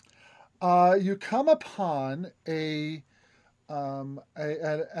sure. You come upon a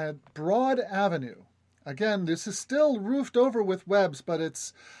broad avenue. Again, this is still roofed over with webs, but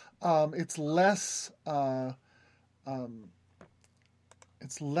it's less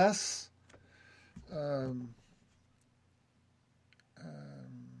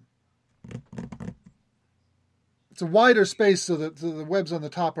it's a wider space, so that the webs on the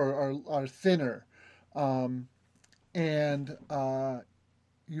top are thinner, and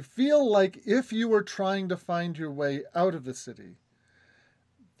you feel like if you were trying to find your way out of the city,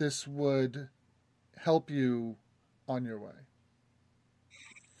 this would help you on your way.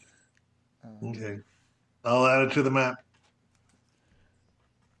 Okay, I'll add it to the map.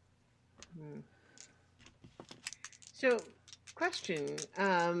 So, question.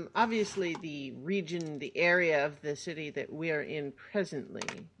 Obviously, the region, the area of the city that we are in presently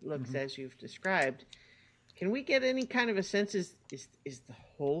looks as you've described. Can we get any kind of a sense? Is the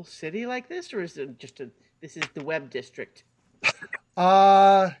whole city like this, or is it just this is the web district?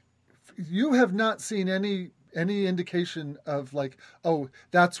 You have not seen any indication of like, oh,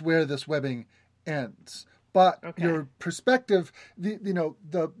 that's where this webbing ends. But your perspective, the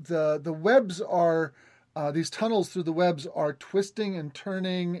webs are these tunnels through the webs are twisting and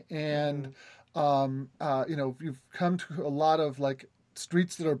turning, and you've come to a lot of like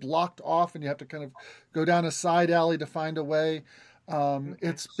streets that are blocked off, and you have to kind of go down a side alley to find a way.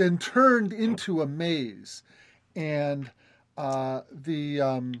 It's been turned into a maze, and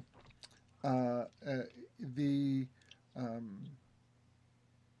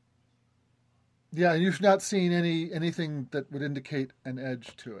you've not seen anything that would indicate an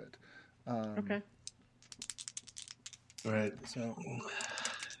edge to it. Okay. Right. So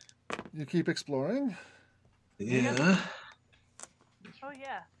you keep exploring. Yeah. Oh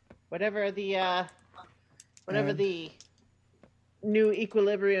yeah. Whatever the new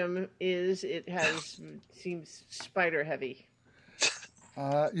equilibrium is, it seems spider heavy.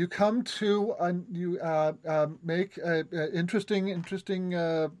 You come to make interesting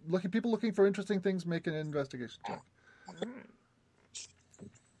people looking for interesting things. Make an investigation check.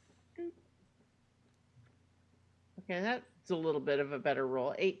 Okay, that's a little bit of a better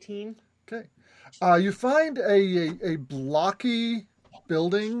roll. 18. Okay, you find a blocky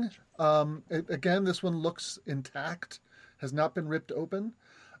building. Again, this one looks intact, has not been ripped open.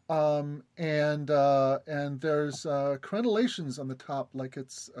 and there's crenellations on the top, like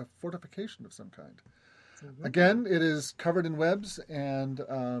it's a fortification of some kind. Mhm. Again, it is covered in webs and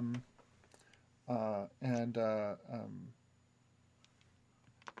the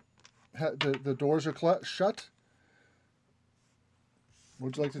doors are shut. What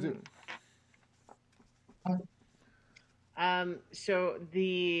would you like to do? So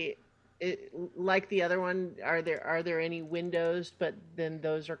like the other one, are there any windows? But then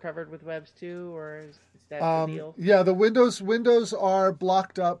those are covered with webs too, or is that the deal? Yeah, the windows are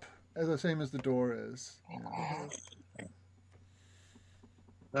blocked up as the same as the door is. Yeah.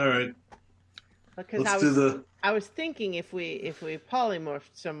 All right. Because Let's do the. I was thinking if we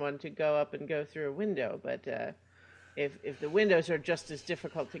polymorphed someone to go up and go through a window, but if the windows are just as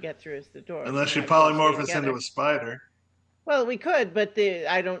difficult to get through as the doors, Unless we you might as well stay polymorph us together. into a spider. Well, we could, but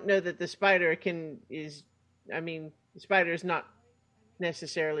I don't know that the spider the spider's not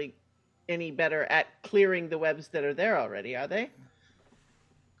necessarily any better at clearing the webs that are there already, are they?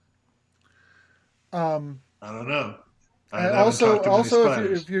 I don't know. I And haven't talked to many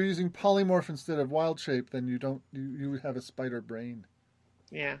spiders. if you're using polymorph instead of wild shape, then you have a spider brain.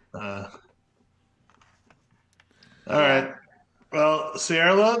 Yeah. All right. Well,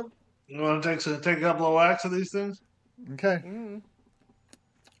 Sierra, you want to take a couple of whacks of these things? Okay. Mm.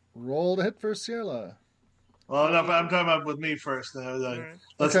 Roll to hit for Sierra. Well, enough. I'm talking about with me first. Right.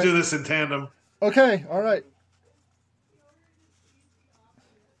 Let's Okay. do this in tandem. Okay. All right.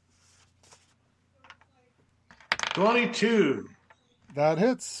 22. That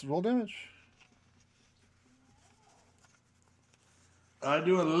hits. Roll damage. I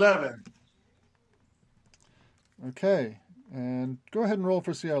do 11. Okay. And go ahead and roll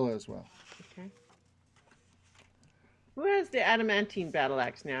for Sierra as well. Okay. Who has the adamantine battle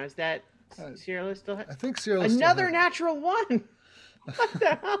axe now? Is that Sierra still? I think Sierra Another natural one. What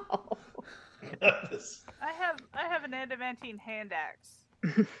the hell? I have an adamantine hand axe.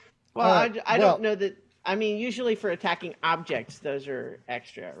 Well, I well- don't know that. I mean, usually for attacking objects, those are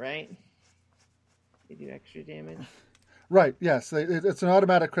extra, right? They do extra damage. Right. Yes. It's an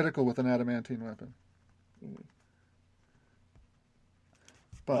automatic critical with an adamantine weapon.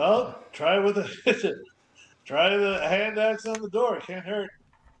 But Well, try try the hand axe on the door. It can't hurt.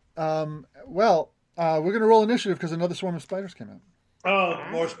 we're going to roll initiative because another swarm of spiders came out. Oh,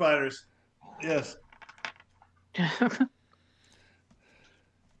 more spiders. Yes.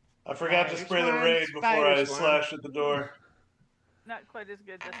 I forgot to spray the raid before I slashed at the door. Not quite as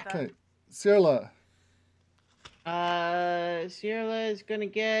good this time. Okay. Sierra. Sierra is gonna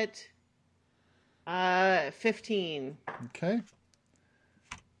get 15. Okay.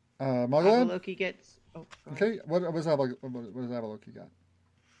 Mogolad. Loki gets Okay. What does Avaloki got?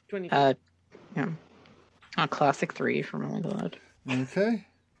 22. Yeah. A classic 3 from Only God. Okay.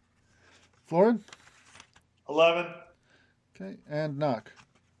 Florin. 11. Okay. And Knock.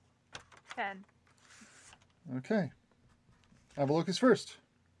 10. Okay. Avaloki's first.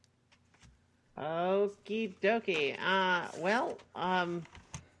 Okie dokie. I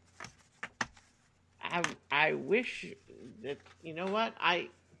wish that what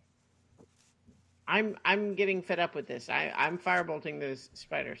I'm getting fed up with this. I'm firebolting those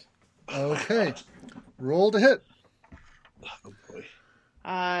spiders. Okay. Roll to hit. Oh boy.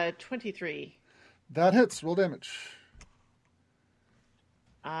 23. That hits. Roll damage.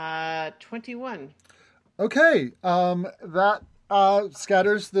 21. Okay. That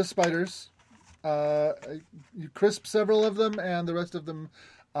scatters the spiders. You crisp several of them, and the rest of them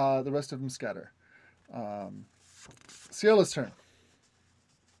scatter. Sierra's turn.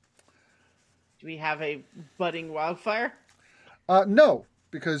 Do we have a budding wildfire? No,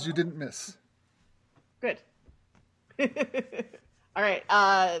 because you didn't miss. Good. All right.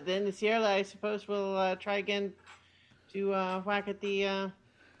 Then the Sierra, I suppose, will try again to whack at the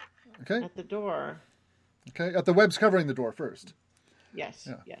Okay. at the door. Okay. At the webs covering the door first. Yes.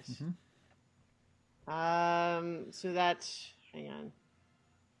 Yeah. Yes. Mm-hmm. So that's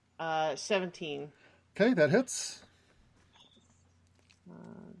 17. Okay, that hits.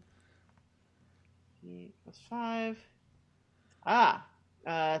 8 plus 5.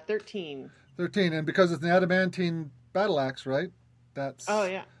 13. 13, and because it's an adamantine battle axe, right? That's Oh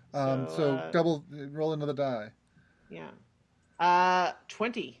yeah. So double roll another die. Yeah.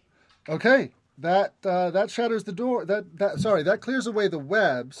 20. Okay, that shatters the door. That clears away the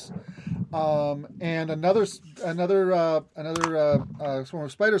webs, and another swarm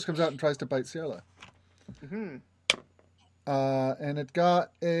of spiders comes out and tries to bite Sierra. Mm-hmm. And it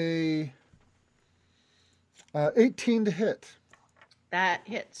got a 18 to hit. That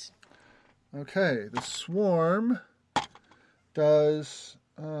hits. Okay, the swarm does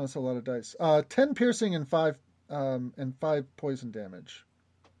That's a lot of dice. 10 piercing and 5 poison damage.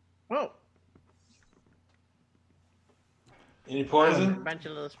 Oh, Any a poison? bunch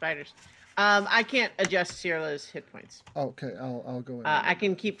of little spiders. I can't adjust Cirilla's hit points. Okay, I'll go in. I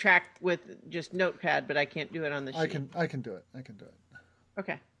can keep track with just Notepad, but I can't do it on the sheet. I can do it. I can do it.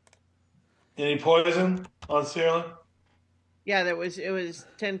 Okay. Any poison on Cyrilla? Yeah, it was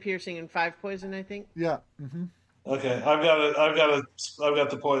 10 piercing and 5 poison, I think. Yeah. Mm-hmm. Okay, I've got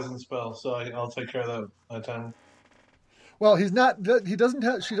the poison spell, so I'll take care of that that time. Well, he's not. He doesn't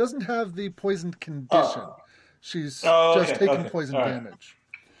have. She doesn't have the poisoned condition. She's just taking poison damage.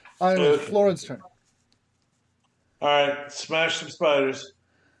 It's Florence' turn. All right, smash some spiders.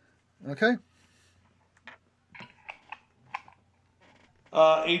 Okay.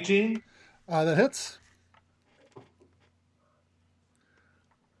 18. That hits.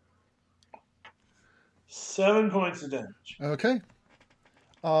 Seven points of damage. Okay.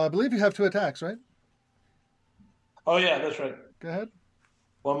 I believe you have 2 attacks, right? Oh yeah, that's right. Go ahead.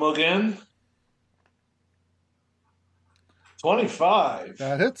 One more again. 25.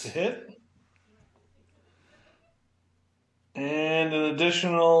 That hits. To hit. And an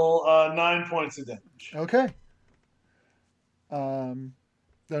additional 9 points of damage. Okay. Then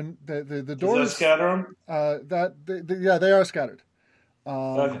the doors. Does that scatter them? Yeah, they are scattered.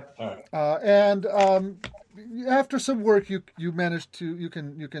 Okay, all right. And after some work, you you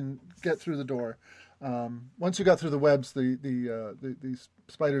can get through the door. Once you got through the webs, the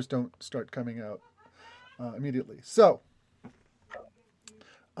spiders don't start coming out immediately. So,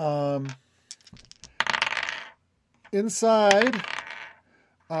 inside,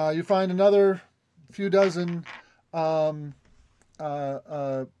 you find another few dozen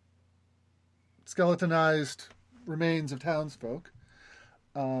skeletonized remains of townsfolk.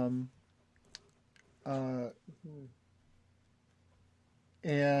 And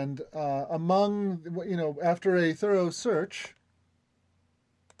among, after a thorough search,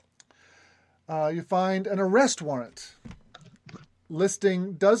 you find an arrest warrant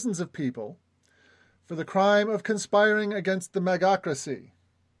listing dozens of people for the crime of conspiring against the magocracy.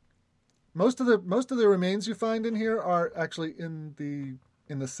 Most of the remains you find in here are actually in the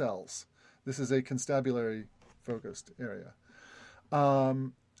cells. This is a constabulary focused area.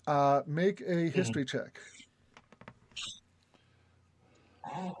 Make a history check.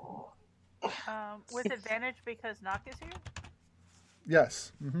 With advantage because Knock is here?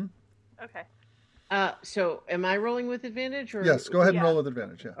 Yes. Mm-hmm. Okay. So am I rolling with advantage? Or... Yes, go ahead and roll with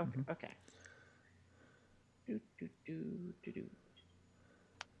advantage, yeah. Okay. Mm-hmm. Okay.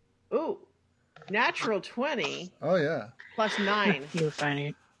 Ooh, natural 20. Oh, yeah. Plus 9. You're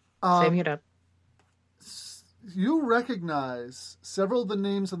fine. Saving it up. You recognize several of the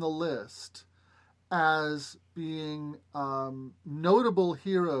names on the list as being notable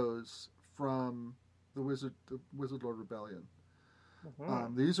heroes from the Wizard Lord Rebellion.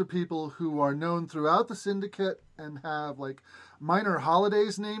 Mm-hmm. These are people who are known throughout the Syndicate and have like minor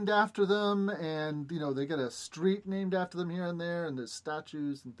holidays named after them, and they get a street named after them here and there, and there's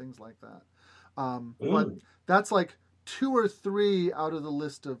statues and things like that. But that's like 2 or 3 out of the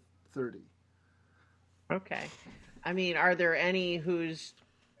list of 30. Okay. I mean, are there any whose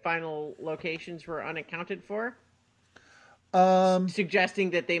final locations were unaccounted for?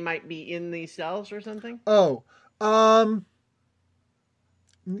 Suggesting that they might be in these cells or something? Oh.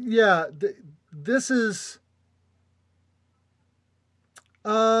 Yeah, this is...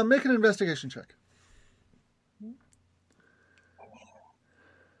 make an investigation check.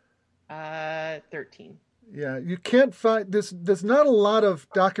 13. Yeah, you can't find this. There's not a lot of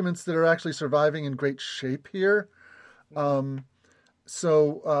documents that are actually surviving in great shape here.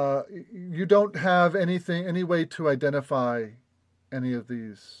 So you don't have any way to identify any of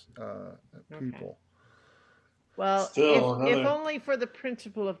these people. Well, Still, if only for the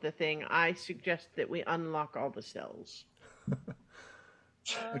principle of the thing, I suggest that we unlock all the cells.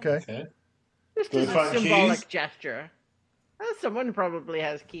 Okay. Just as a symbolic gesture. Well, someone probably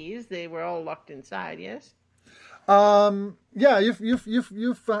has keys. They were all locked inside. Yes. Yeah.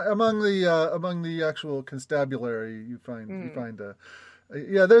 You among the actual constabulary, you find a.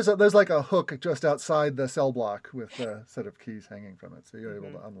 Yeah, there's like a hook just outside the cell block with a set of keys hanging from it, so you're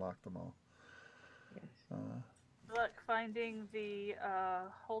able to unlock them all. Yes. Luck finding the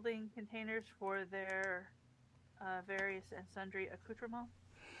holding containers for their various and sundry accoutrements?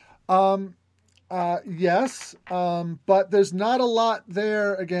 Yes, but there's not a lot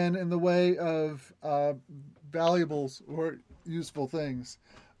there again in the way of valuables or useful things.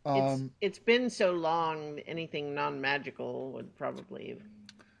 It's been so long. Anything non-magical would probably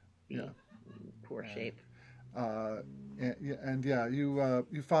be in poor shape.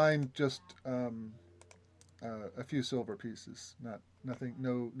 you find just a few silver pieces, nothing,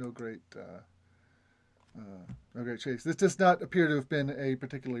 no great chase. This does not appear to have been a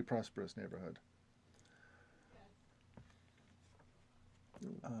particularly prosperous neighborhood.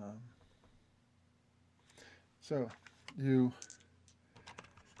 So you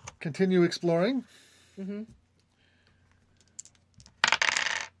continue exploring. Mm-hmm.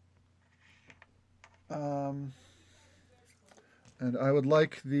 And I would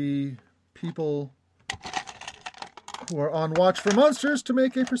like the people who are on watch for monsters to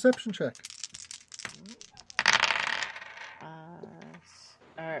make a perception check.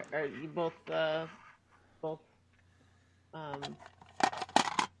 Are you both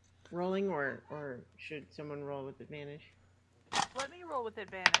rolling, or should someone roll with advantage? Let me roll with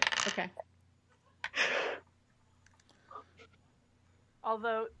advantage. Okay.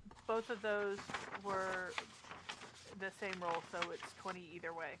 Although both of those were the same roll, so it's 20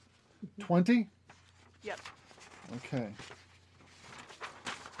 either way. 20? Yep. Okay.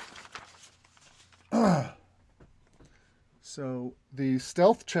 So the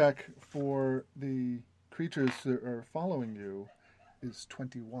stealth check for the creatures that are following you is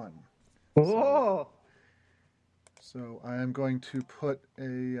 21. Whoa! So I am going to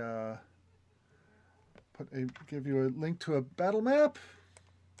give you a link to a battle map.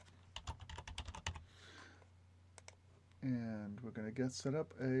 And we're going to get set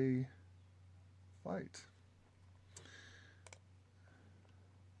up a fight.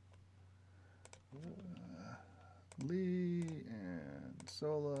 Lee and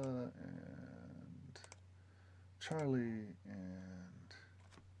Sola and Charlie and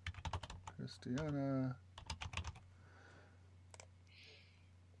Christiana.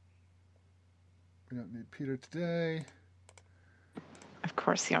 We don't need Peter today. Of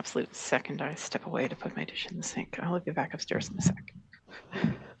course, the absolute second I step away to put my dish in the sink. I'll be back upstairs in a sec.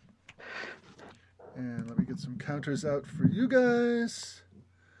 And let me get some counters out for you guys.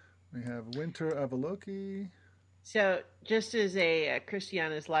 We have Winter Avaloki. So, just as a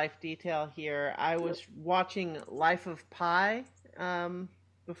Christiana's life detail here, I was watching Life of Pi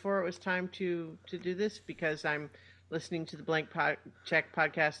before it was time to do this, because I'm listening to the Blank Check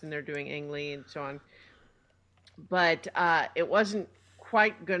podcast and they're doing Ang Lee and so on. But it wasn't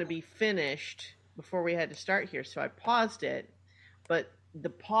quite going to be finished before we had to start here, so I paused it. But the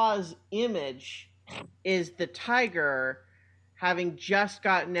pause image is the tiger having just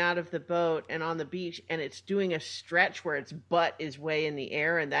gotten out of the boat and on the beach, and it's doing a stretch where its butt is way in the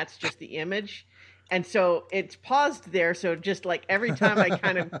air, and that's just the image. And so it's paused there, so just like every time I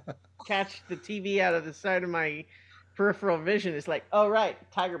kind of catch the TV out of the side of my peripheral vision, it's like, oh, right,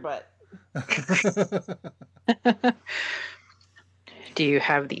 tiger butt. Do you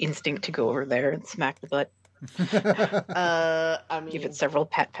have the instinct to go over there and smack the butt? I mean, Give it several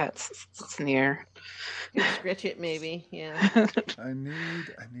pats. It's in the air. Scratch it, maybe. Yeah. I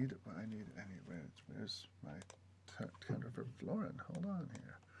need. Where's my counter for Florin? Hold on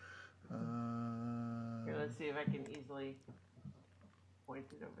here. Here, let's see if I can easily point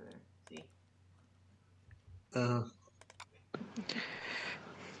it over there. See?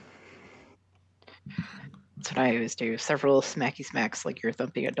 That's what I always do. Several smacky smacks like you're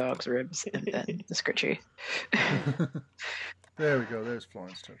thumping a dog's ribs, and then the scritchy. There we go. There's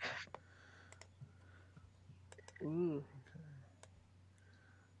Florence token. Ooh.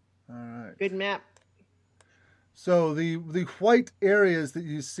 Okay. All right. Good map. So the white areas that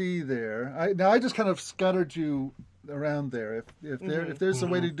you see there, I just kind of scattered you around there. If there's a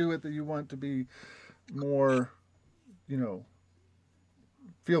way to do it that you want to be more,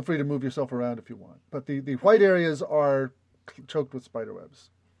 feel free to move yourself around if you want. But the white areas are choked with spider webs.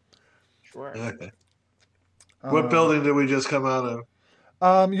 Sure. Okay. What building did we just come out of?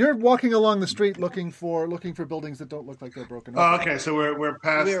 You're walking along the street looking for buildings that don't look like they're broken up. Oh, okay. So we're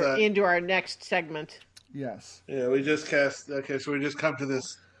past We're that. into our next segment. Yes. Yeah, we just cast. Okay, so we just come to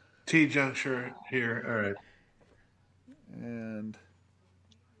this T juncture here. All right. And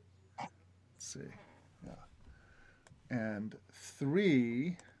let's see. Yeah. And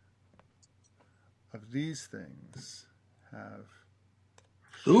 3 of these things have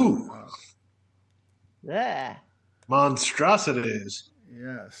Ooh, Yeah. monstrosities.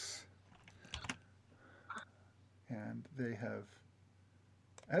 yes. And they have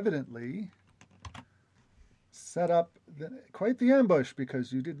evidently set up quite the ambush,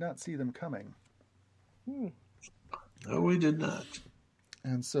 because you did not see them coming. No, we did not.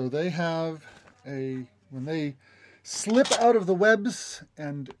 And so they have when they slip out of the webs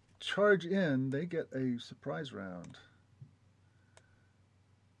and charge in, they get a surprise round.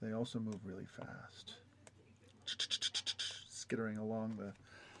 They also move really fast. skittering along the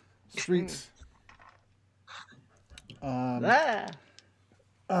streets.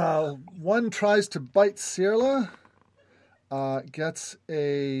 One tries to bite Cirla. Gets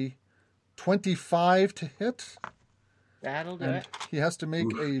a 25 to hit. That'll do And it. he has to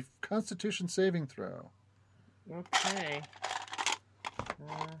make a Constitution saving throw. Okay. He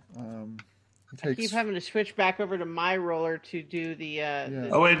I keep takes. having to switch back over to my roller to do the.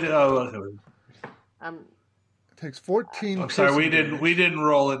 Oh wait. Oh, okay. Takes 14. I'm sorry. We damage. didn't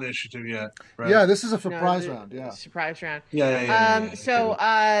roll initiative yet. Right? Yeah, this is a surprise round. Yeah. Surprise round. Yeah. So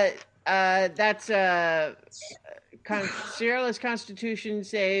that's Cirla's Constitution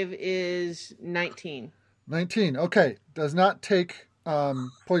save is 19. 19. Okay, does not take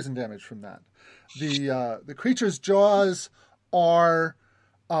poison damage from that. The creature's jaws are,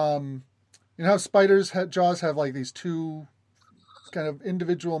 you know how spiders' jaws have like these two kind of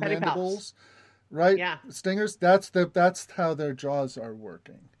individual mandibles, right? Yeah. Stingers. That's how their jaws are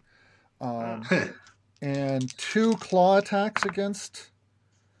working. And 2 claw attacks against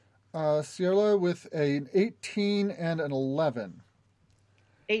Cirla with an 18 and an 11.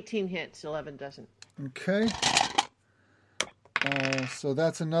 18 hits, 11 doesn't. Okay. So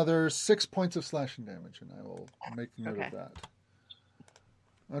that's another 6 points of slashing damage, and I will make note of that.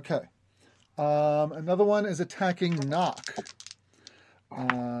 Okay. Another one is attacking Knock.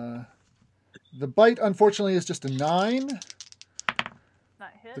 The bite, unfortunately, is just a 9.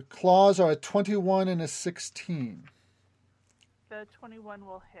 Not hit. The claws are a 21 and a 16. The 21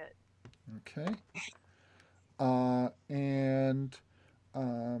 will hit. Okay.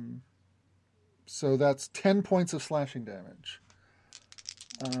 So that's 10 points of slashing damage.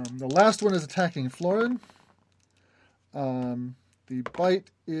 The last one is attacking Florin. The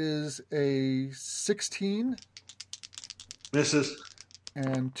bite is a 16. Misses.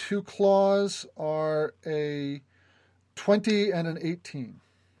 And 2 claws are a 20 and an 18.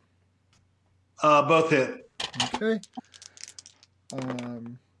 Both hit. Okay.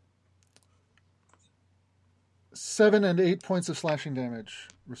 7 and 8 points of slashing damage,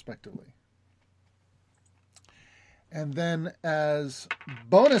 respectively. And then as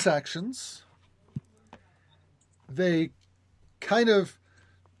bonus actions, they kind of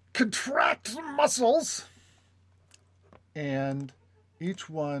contract some muscles, and each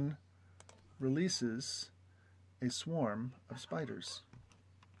one releases a swarm of spiders.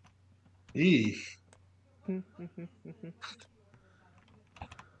 Eee. Let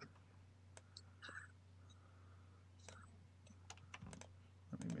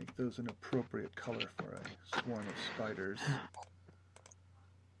me make those an appropriate color for a swarm of spiders.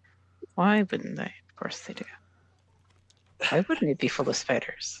 Why wouldn't they? Of course they do. Why wouldn't it be full of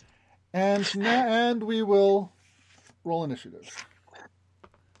spiders? And we will roll initiative.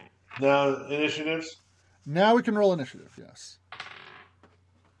 Now initiatives. Now we can roll initiative, yes.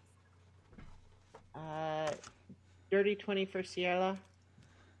 Dirty 20 for Sierra.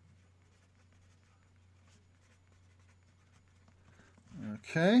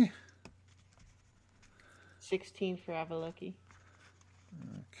 Okay. 16 for Avaloki.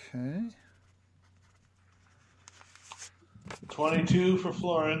 Okay. 22 for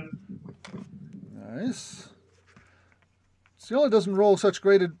Florin. Nice. Ciola doesn't roll such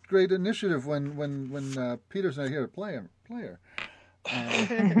great initiative when Peter's not here to play her.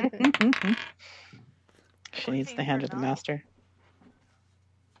 She needs the hand of the master.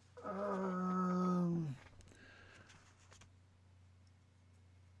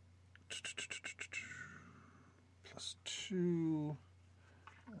 +2.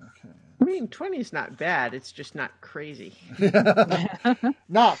 Okay. I mean, 20 is not bad. It's just not crazy.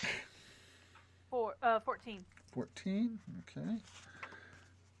 Knock. 14. 14. Okay.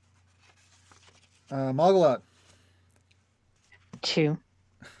 Mogalot. 2.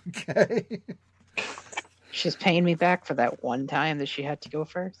 Okay. She's paying me back for that one time that she had to go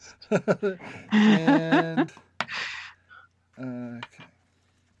first. And okay.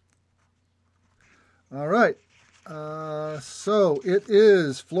 All right. So it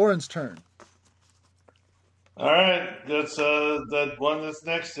is Florin's turn. All right, that's that one that's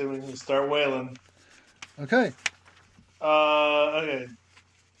next to me. We can start wailing. Okay. Okay.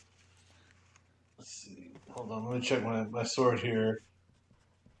 Let's see. Hold on. Let me check my sword here.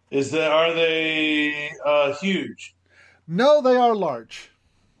 Are they huge? No, they are large.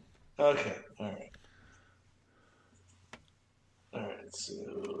 Okay. All right. All right. So.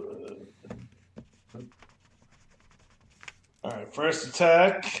 All right. First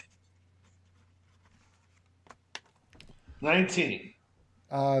attack. 19.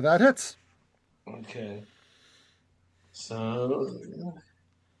 That hits. Okay. So.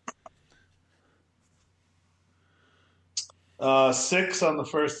 6 on the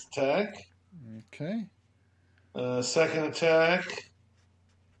first attack. Okay. Second attack.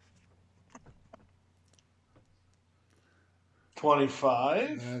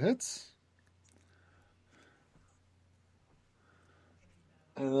 25. That hits.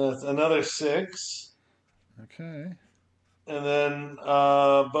 And that's another 6. Okay. And then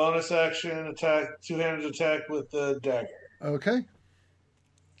bonus action attack, two-handed attack with the dagger. Okay.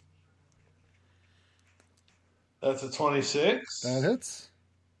 That's a 26. That hits.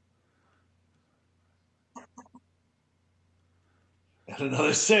 And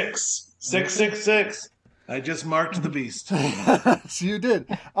another 6. 6, 6, 6. I just marked the beast. Yes, you did.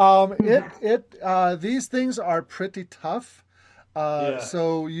 These things are pretty tough. Yeah.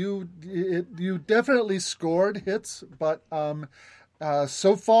 So you definitely scored hits, but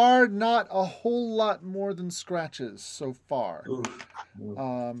so far not a whole lot more than scratches so far.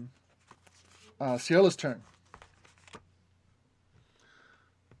 Ciela's turn.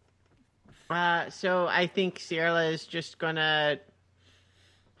 So I think Sierra is just gonna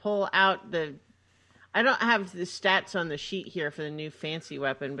pull out the. I don't have the stats on the sheet here for the new fancy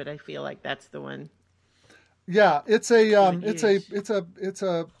weapon, but I feel like that's the one. Yeah, it's a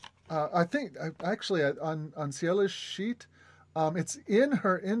I think actually on Ciela's sheet, it's in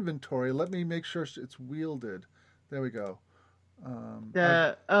her inventory. Let me make sure it's wielded. There we go.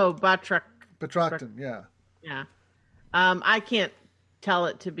 Batrachton, yeah. Yeah. I can't tell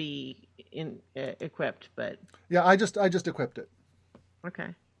it to be equipped, but yeah, I just equipped it.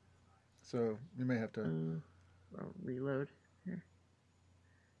 Okay. So you may have to I'll reload here.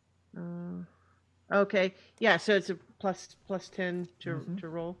 Okay. Yeah, so it's a plus 10 to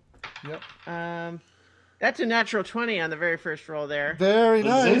roll. Yep. That's a natural 20 on the very first roll there. Very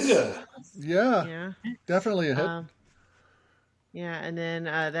nice. Bazinga. Yeah. Definitely a hit. Yeah, and then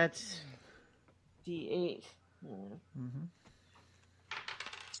that's D8.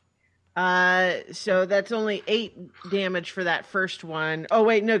 So that's only 8 damage for that first one. Oh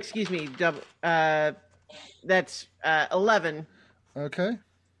wait, no, excuse me. Double. That's 11. Okay.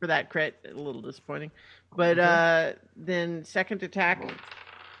 For that crit, a little disappointing. But then second attack is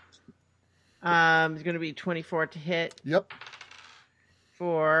going to be 24 to hit. Yep.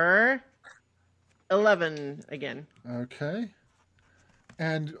 For 11 again. Okay.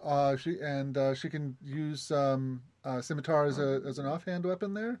 And she can use scimitar as an offhand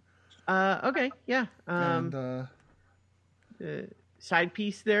weapon there. Okay, yeah. The side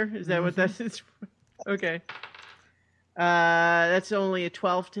piece there, is that what that is? Okay. That's only a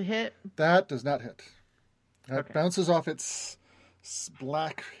 12 to hit. That does not hit. That bounces off its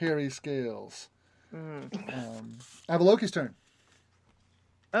black hairy scales. Avaloki's turn.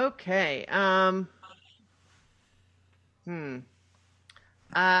 Okay.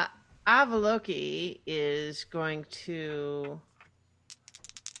 Avaloki is going to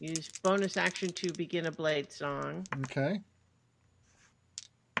use bonus action to begin a blade song. Okay.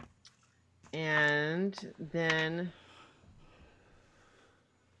 And then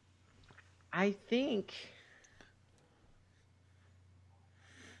I think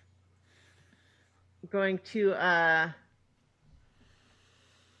I'm going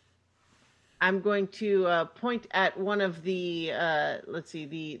to point at one of the let's say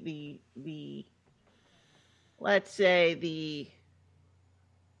the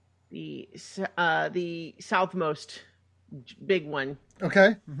southmost big one.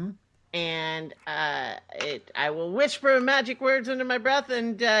 Okay. And I will whisper magic words under my breath,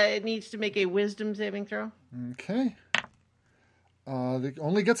 and it needs to make a wisdom saving throw. Okay. It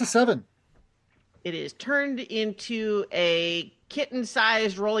only gets a 7. It is turned into a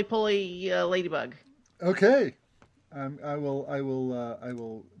kitten-sized roly-poly ladybug. Okay. I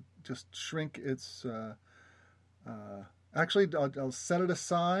will just shrink its. Actually, I'll set it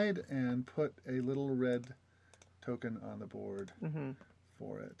aside and put a little red token on the board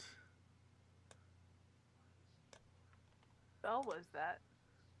for it. Spell was that?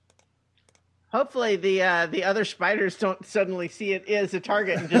 Hopefully the other spiders don't suddenly see it as a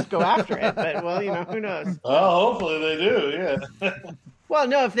target and just go after it. But, well, who knows? Oh, hopefully they do, yeah. Well,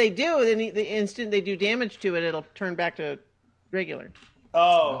 no, if they do, then the instant they do damage to it, it'll turn back to regular.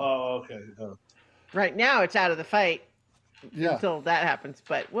 Okay. Oh. Right now, it's out of the fight until that happens.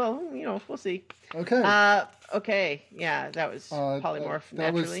 But, well, we'll see. Okay. Okay, yeah, that was polymorph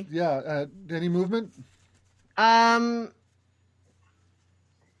naturally. Any movement?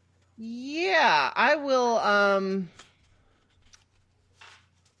 Yeah, I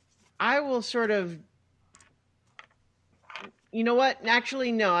will sort of. You know what?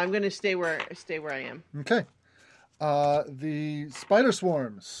 Actually, no. I'm going to stay where I am. Okay. The spider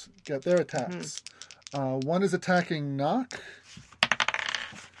swarms get their attacks. One is attacking Knock.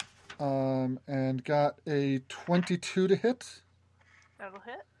 And got a 22 to hit. That'll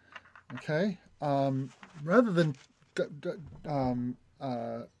hit. Okay. Rather than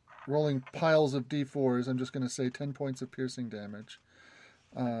rolling piles of d4s, I'm just going to say 10 points of piercing damage.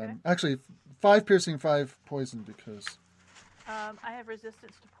 Okay. Actually, 5 piercing, 5 poison because... I have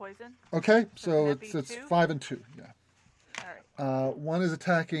resistance to poison. Okay, so Would that it's be 2? 5 and 2, yeah. All right. One is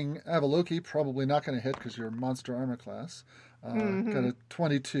attacking Avaloki, probably not going to hit because you're monster armor class. Got a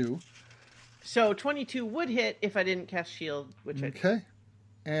 22. So 22 would hit if I didn't cast shield, which I did. Okay.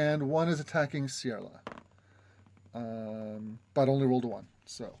 And one is attacking Sierra. But only rolled a 1.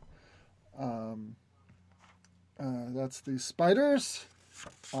 So that's the spiders.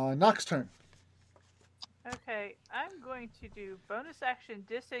 Nox turn. Okay, I'm going to do bonus action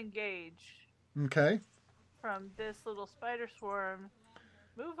disengage Okay. from this little spider swarm,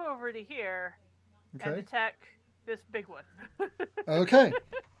 move over to here, and Okay. attack this big one. Okay.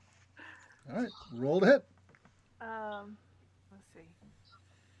 All right. Roll to hit. Let's see.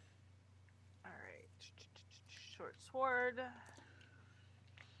 All right. Short sword.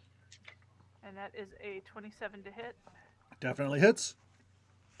 And that is a 27 to hit. Definitely hits.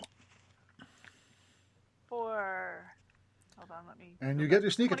 For... Hold on, let me... And you get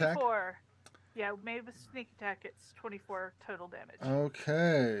your sneak attack. 24. Yeah, made with sneak attack, it's 24 total damage.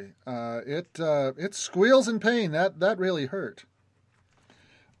 Okay. It squeals in pain. That really hurt.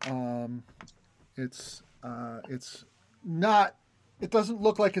 It's not. It doesn't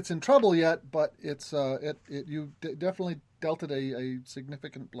look like it's in trouble yet, but you definitely dealt it a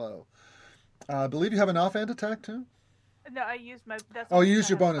significant blow. I believe you have an offhand attack too. No, I used my... That's Oh, you I used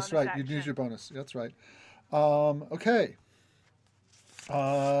your have a bonus, right? action. You used your bonus. That's right. Okay.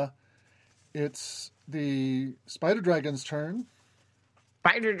 It's the spider dragon's turn.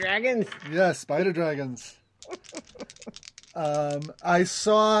 Spider dragons? Yes, spider dragons. I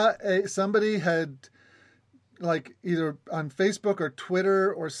saw somebody had, like, either on Facebook or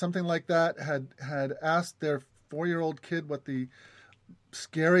Twitter or something like that, had asked their 4-year-old kid what the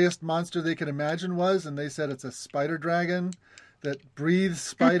scariest monster they could imagine was, and they said it's a spider dragon that breathes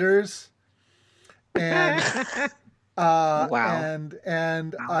spiders. And Wow.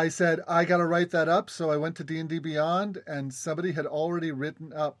 And I said I got to write that up, so I went to D&D Beyond, and somebody had already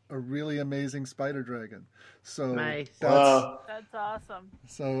written up a really amazing spider dragon. So Nice. That's awesome.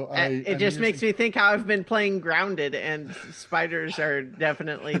 So It just makes me think how I've been playing Grounded, and spiders are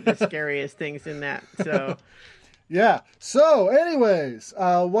definitely the scariest things in that. So yeah. So, anyways,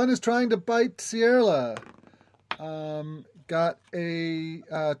 one is trying to bite Sierra. Got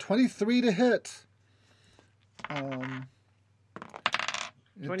a 23 to hit.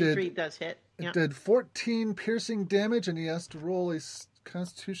 23 does hit. It did 14 piercing damage, and he has to roll a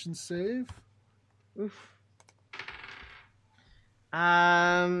Constitution save. Oof.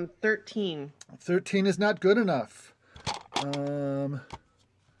 13. 13 is not good enough.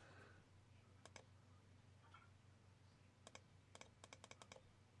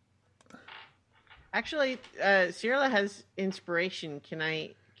 Actually, Sierra has inspiration. Can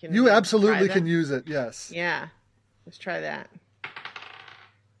you we absolutely try that? can use it, yes. Yeah. Let's try that.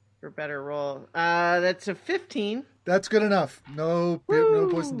 For a better roll. That's a 15. That's good enough. No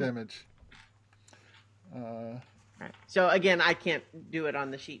poison damage. Right. So again, I can't do it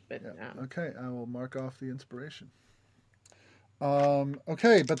on the sheet, but yeah. Okay, I will mark off the inspiration.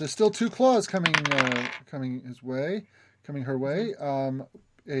 Okay, but there's still 2 claws coming her way.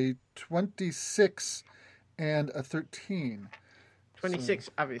 A 26 and a 13. 26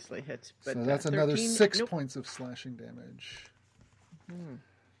 obviously hits, but so that's 13, another 6 nope. points of slashing damage.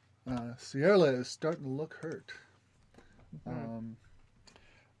 Sierra is starting to look hurt.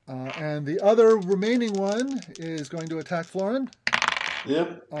 And the other remaining one is going to attack Florin.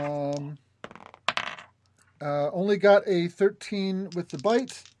 Yep. Only got a 13 with the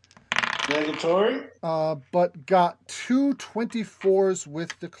bite. Negatory. But got 2 24s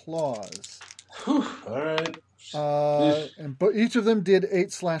with the claws. Whew. All right. But each of them did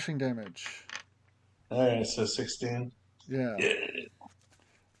 8 slashing damage. All right, so 16. Yeah.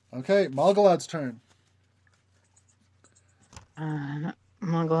 Okay, Malgalad's turn.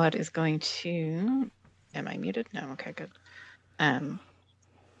 Mongolad is going to... Am I muted? No, okay, good.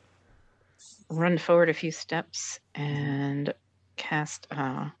 Run forward a few steps and cast...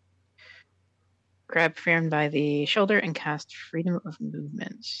 grab Fearon by the shoulder and cast Freedom of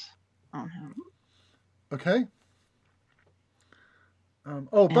Movement on him. Okay.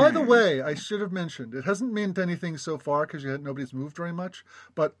 By the way, I should have mentioned, it hasn't meant anything so far because nobody's moved very much,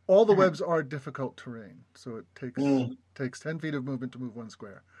 but all the webs are difficult terrain, so it takes 10 feet of movement to move 1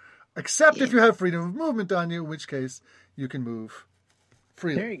 square. Except if you have freedom of movement on you, in which case you can move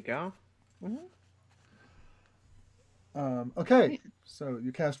freely. There you go. Okay, so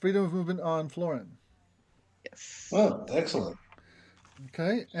you cast freedom of movement on Florin. Yes. Oh, excellent.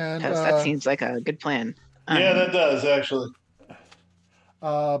 Okay, and That seems like a good plan. Yeah, that does, actually.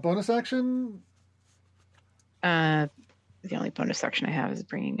 bonus action. The only bonus action I have is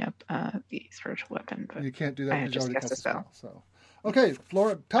bringing up the spiritual weapon. But You can't do that I because you just already cast cast a spell. So, okay,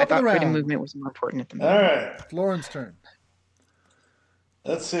 Florin, I top of thought the freedom round. movement was more important at the All moment. right. Florin's turn.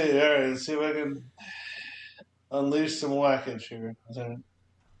 Let's see. All right. Let's see if I can unleash some whackage here.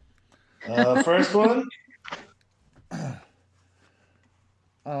 First one.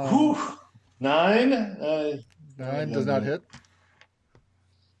 Whew. 9. 9 does not hit.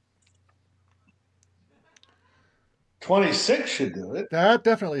 26 should do it. That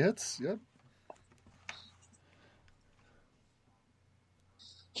definitely hits. Yep.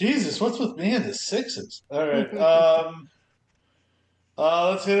 Jesus, what's with me and the 6s? All right.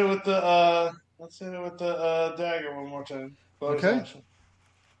 Let's hit it with the dagger one more time. Bonus Okay. action.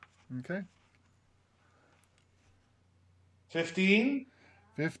 Okay. 15.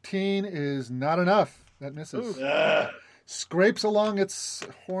 15 is not enough. That misses. Ah. Scrapes along its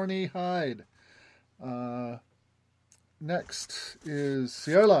horny hide. Next is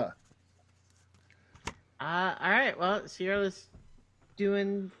Sierra. All right. Well, Sierra's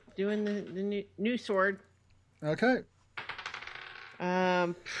doing the new sword. Okay.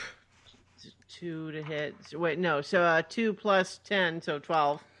 2 to hit. Wait, no. So 2 plus 10, so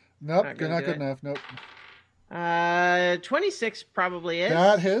 12. Nope, Not you're gonna not do good it. enough. Nope. 26 probably is.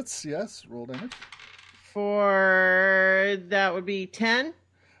 That hits. Yes. Roll damage. For that would be 10.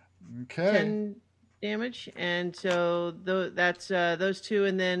 Okay. 10 damage, and so that's those two,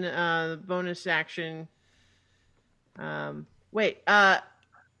 and then bonus action.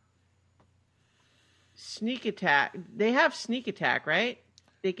 Sneak attack. They have sneak attack, right?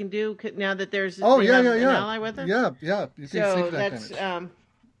 They can do now that there's Oh, they yeah, have yeah, an yeah. ally with them. Yeah, yeah. You can So sneak attack that's damage.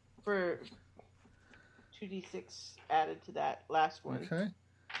 for 2d6 added to that last one. Okay.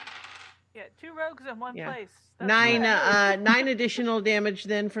 Yeah, 2 rogues in one Yeah. place. That's 9 bad. 9 additional damage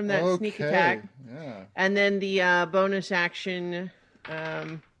then from that sneak attack. Yeah. And then the bonus action,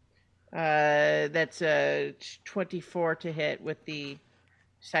 that's 24 to hit with the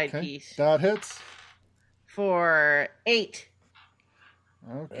side Okay. piece That hits. for 8.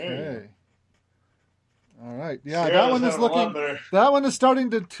 Okay. All right. Yeah, Sierra's that one is having a lot looking. better. That one is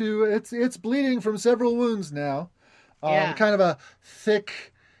starting to. It's bleeding from several wounds now. Yeah. Kind of a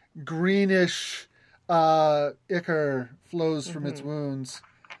thick, greenish ichor flows from its wounds.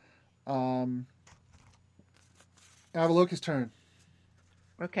 Avaloki's turn.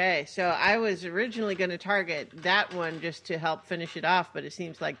 Okay, so I was originally going to target that one just to help finish it off, but it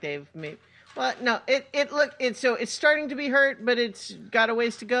seems like they've made. Well, no, it's starting to be hurt, but it's got a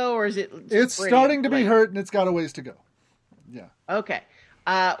ways to go, or is it? It's pretty, starting to be like- hurt, and it's got a ways to go. Yeah. Okay.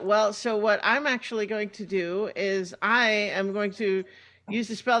 Well, so what I'm actually going to do is I am going to use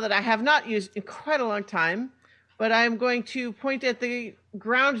a spell that I have not used in quite a long time, but I'm going to point at the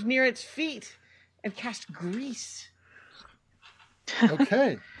ground near its feet and cast Grease.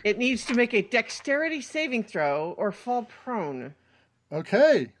 Okay. It needs to make a dexterity saving throw or fall prone.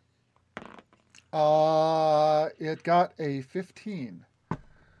 Okay. It got a 15.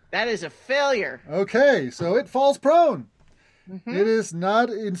 That is a failure. Okay, so it falls prone. Mm-hmm. It is not,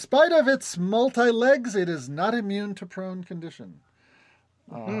 in spite of its multi-legs, it is not immune to prone condition.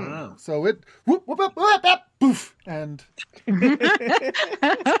 So it whoop, whoop, whoop, whoop, whoop, poof, and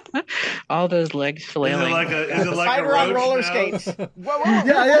All those legs Is flailing. it like a Spider on roach roller now? skates. Whoa,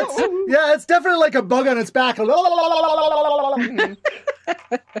 whoa, it's definitely like a bug on its back.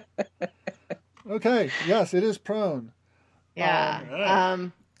 Okay, yes, it is prone. Yeah.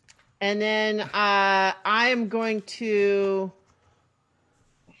 Alright. And then I'm going to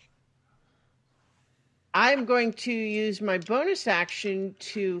use my bonus action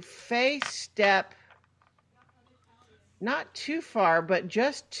to face step not too far, but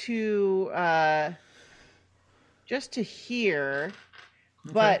just to here.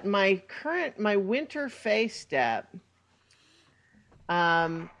 But my winter face step,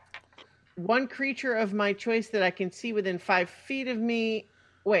 one creature of my choice that I can see within 5 feet of me.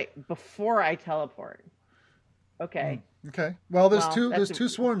 Wait, before I teleport. Okay. Okay. Well, there's Well, two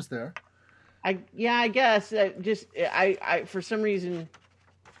swarms there. I guess I for some reason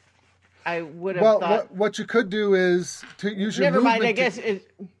I would have Well, thought. what you could do is to use your Never mind. movement I guess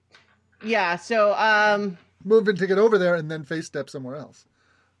yeah. So movement to get over there and then face step somewhere else.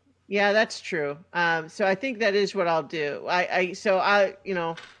 yeah, that's true. So I think that is what I'll do.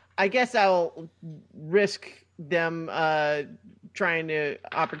 I guess I'll risk them trying to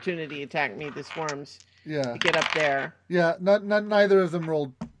opportunity attack me, the swarms, Yeah. to get up there. Yeah, neither of them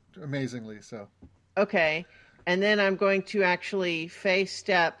rolled amazingly, so. Okay. And then I'm going to actually face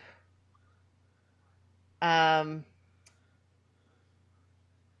step.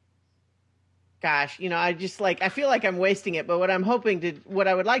 Gosh, I just I feel like I'm wasting it, but what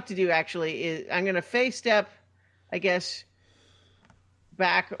I would like to do actually is I'm going to face step, I guess,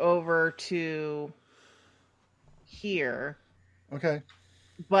 back over to here. Okay.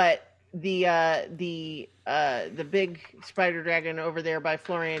 But the big spider dragon over there by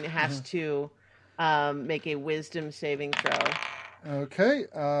Florian has to make a wisdom saving throw. Okay.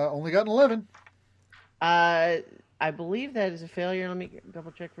 Only got an 11. I believe that is a failure. Let me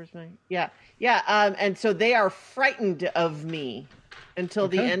double check for a second. Yeah. And so they are frightened of me until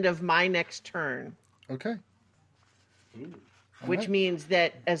the end of my next turn. Okay. Which means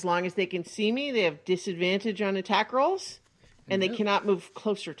that as long as they can see me, they have disadvantage on attack rolls, and they cannot move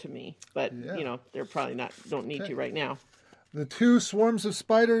closer to me. But they're probably don't need to right now. The two swarms of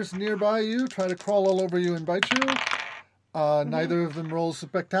spiders nearby you try to crawl all over you and bite you. Neither of them rolls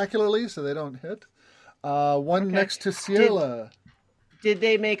spectacularly, so they don't hit. One next to Sierra. Did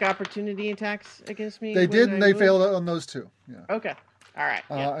they make opportunity attacks against me? They did, and they failed on those two. Yeah. Okay. All right.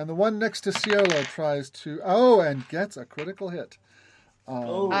 And the one next to Sierra tries to and gets a critical hit.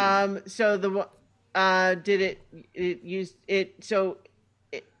 So the did it use it? So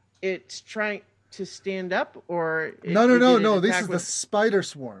it's trying to stand up, or no. This is the spider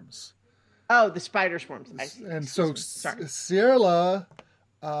swarms. Oh, the spider swarms. And so Sierra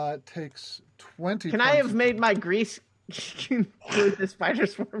takes 20. Can I have made my grease include the spider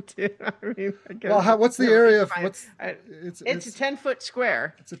swarm too? I mean, what's the area of it's a 10-foot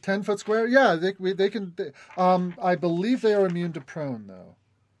square. It's a 10-foot square. Yeah, they can. I believe they are immune to prone though.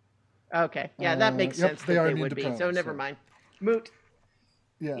 Okay, yeah, that makes sense. They are immune would to be. prone. So never mind. Moot.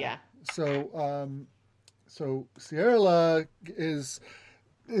 Yeah. So Sierra is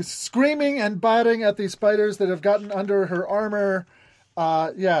screaming and biting at these spiders that have gotten under her armor.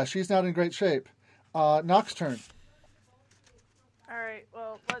 She's not in great shape. Nock's turn. All right,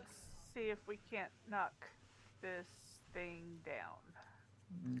 well, let's see if we can't knock this thing down.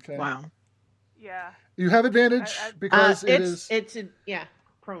 Okay. Wow. Yeah. You have advantage because it's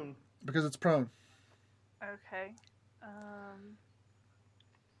prone. Because it's prone. Okay.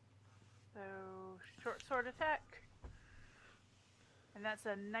 So short sword attack. And that's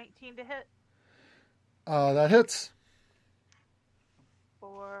a 19 to hit. That hits.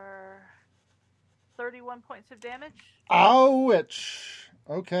 For 31 points of damage. Ouch!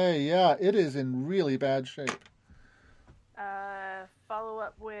 Okay, yeah, it is in really bad shape. Follow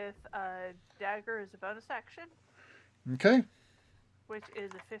up with a dagger as a bonus action. Okay. Which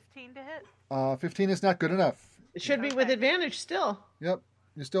is a 15 to hit. 15 is not good enough. It should be with advantage still. Yep,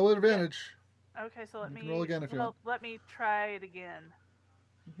 you're still with advantage. Okay, so let me roll again if you want. Let me try it again.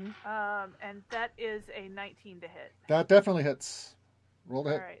 Mm-hmm. And that is a 19 to hit. That definitely hits. Roll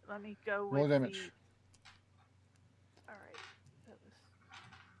the hit. All right, let me go with roll damage. All right, that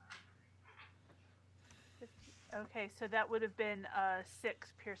was 15. Okay, so that would have been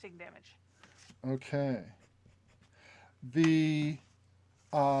 6 piercing damage. Okay. The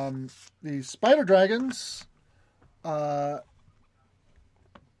spider dragons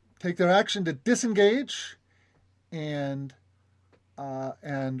take their action to disengage and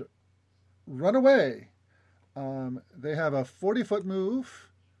run away. They have a 40-foot move,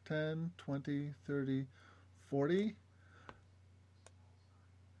 10, 20, 30, 40.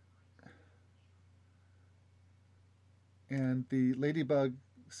 And the ladybug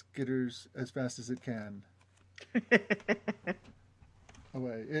skitters as fast as it can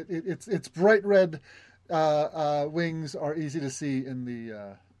away. Its bright red wings are easy to see in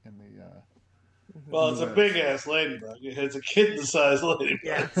the. Well, it's a big ass ladybug. It's a kitten-sized ladybug.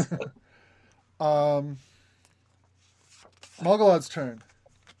 Yes. Mogolad's turn.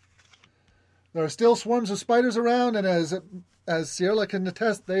 There are still swarms of spiders around, and as Sierra can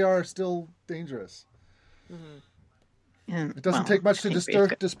attest, they are still dangerous. And, It doesn't take much to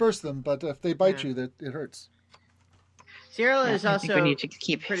disperse them, but if they bite you, it hurts. Sierra is I also think we need to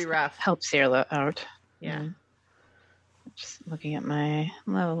keep pretty rough. help Sierra out. Yeah. Just looking at my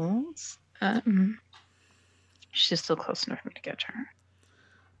levels. She's still close enough for me to get to her.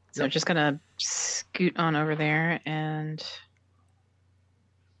 So I'm just gonna scoot on over there and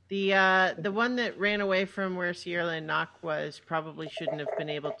the one that ran away from where Sierra and Nock was probably shouldn't have been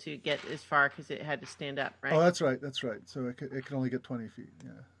able to get as far because it had to stand up, right? Oh, that's right. So it can only get 20 feet.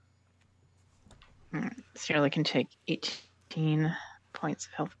 Yeah. Sierra can take 18 points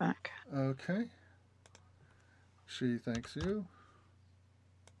of health back. Okay. She thanks you.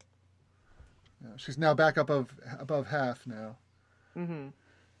 Yeah, she's now back up above half now. Mm-hmm.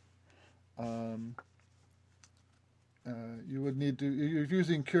 You would need to. You're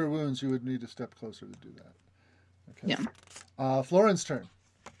using Cure Wounds. You would need to step closer to do that. Okay. Yeah. Florin's turn.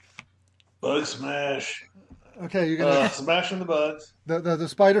 Bug smash. Okay, you're gonna Smashing the bugs. the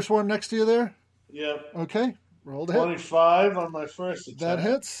spider swarm next to you there. Yep. Okay, roll the hit. 25 on my first attack. That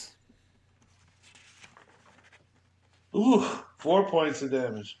hits. Ooh, 4 points of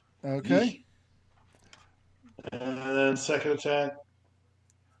damage. Okay. And then second attack.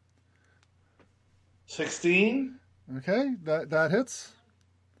 16. Okay, that hits.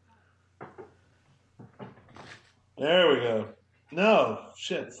 There we go. No,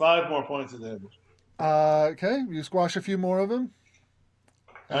 shit, 5 more points of damage. Okay, you squash a few more of them.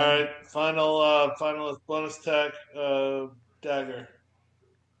 All right, final bonus attack, dagger.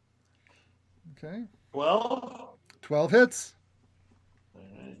 Okay. 12. 12 hits. All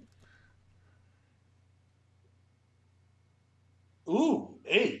right. Ooh,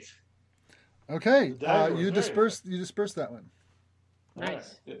 8. Okay, The dagger was you very disperse that one. Nice.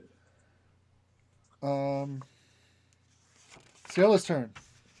 All right, good. Ciella's turn.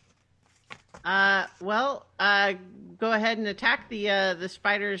 Go ahead and attack the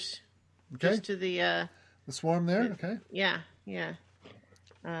spiders. Okay. Just to the swarm there. Okay. Yeah.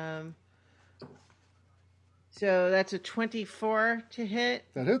 So that's a 24 to hit.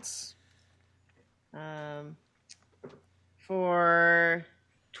 That hits. For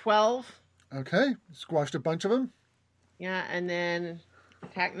 12. Okay, squashed a bunch of them. Yeah, and then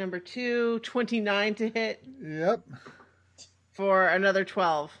attack number 2, 29 to hit. Yep. For another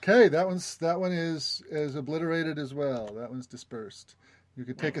 12. Okay, that one is obliterated as well. That one's dispersed. You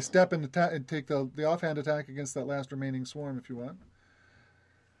could take a step and take the offhand attack against that last remaining swarm if you want.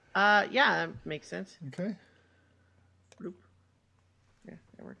 Yeah, that makes sense. Okay. Bloop. Yeah,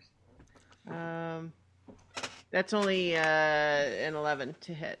 that works. That's only an 11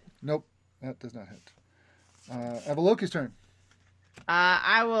 to hit. Nope, that does not hit. Avaloki's turn.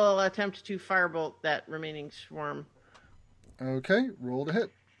 I will attempt to firebolt that remaining swarm. Okay, roll to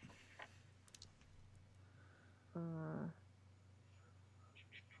hit.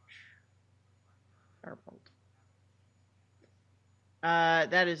 Firebolt.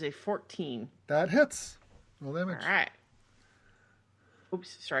 That is a 14. That hits. Roll damage. All right.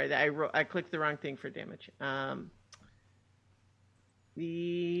 Oops, sorry. I clicked the wrong thing for damage.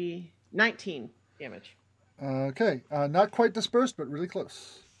 The 19 damage. Okay, not quite dispersed, but really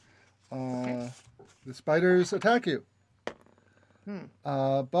close. Okay. The spiders attack you.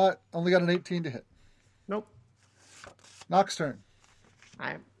 But only got an 18 to hit. Nope. Nock's turn.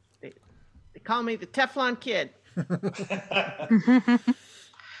 They call me the Teflon Kid.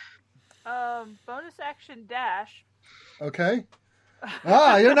 Bonus action dash. Okay.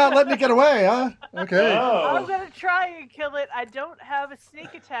 You're not letting it get away, huh? Okay. Oh. I'm gonna try and kill it. I don't have a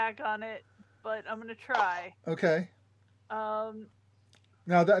sneak attack on it, but I'm gonna try. Okay. Now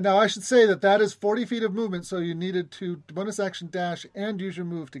Now I should say that is 40 feet of movement, so you needed to bonus action dash and use your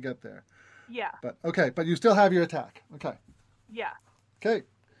move to get there. Yeah. But you still have your attack. Okay. Yeah. Okay.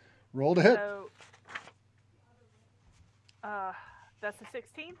 Roll to hit. So, that's a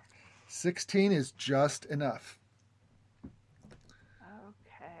 16. 16 is just enough.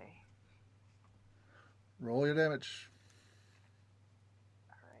 Okay. Roll your damage.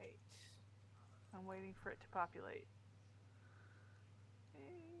 All right. I'm waiting for it to populate.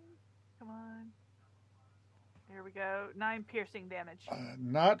 Come on. Here we go. 9 piercing damage.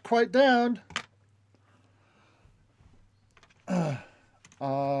 Not quite down. And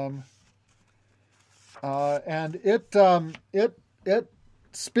it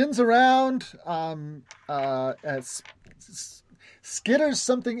spins around, skitters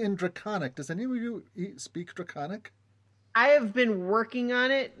something in Draconic. Does any of you speak Draconic? I have been working on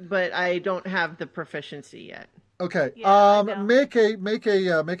it, but I don't have the proficiency yet. Okay. Yeah, make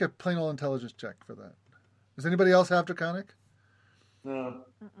a plain old intelligence check for that. Does anybody else have Draconic? No.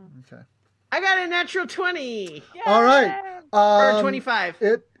 Okay. I got a natural 20. Yay! All right. Or 25.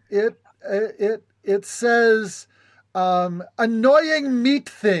 It says annoying meat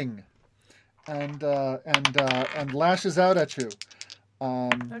thing, and lashes out at you.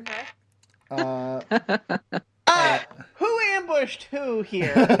 Okay. Who ambushed who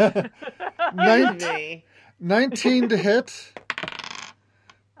here? 19 to hit.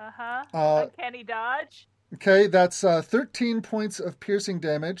 Uncanny dodge. Okay, that's 13 points of piercing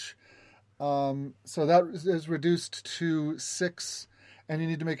damage. So that is reduced to 6, and you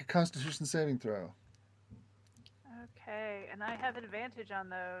need to make a Constitution saving throw. Okay, and I have advantage on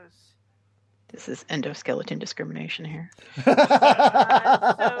those. This is endoskeleton discrimination here. So,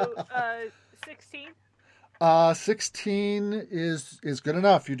 16? 16 is good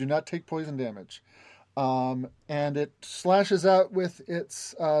enough. You do not take poison damage. And it slashes out with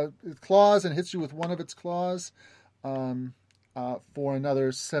its claws and hits you with one of its claws for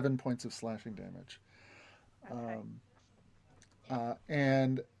another 7 points of slashing damage. Okay.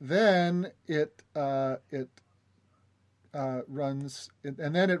 And then it runs,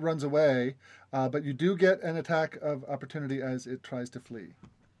 and then it runs away. But you do get an attack of opportunity as it tries to flee.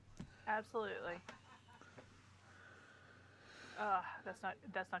 Absolutely. That's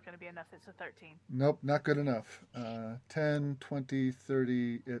not going to be enough. It's a 13. Nope, not good enough. 10, 20,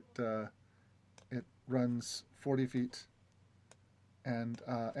 30. It runs 40 feet, and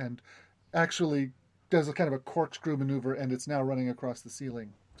actually does a kind of a corkscrew maneuver, and it's now running across the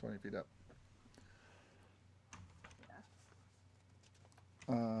ceiling 20 feet up.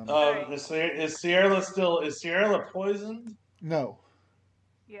 Is Sierra poisoned? No.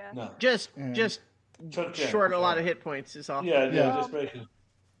 Yeah. No. Just Took damage, short a lot right. of hit points is all. Yeah, Yeah. just making.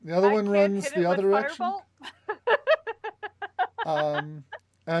 The other I one can't runs hit the it other with direction. Firebolt?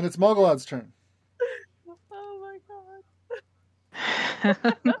 And it's Mogolad's turn. Oh my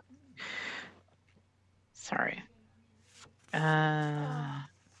god. Sorry. How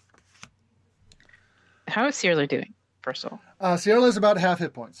is Sierra doing, first of all? Sierra's about half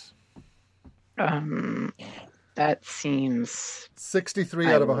hit points. That seems 63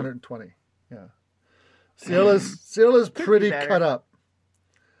 I out of will- 120. Yeah. Sierra's pretty better. cut up.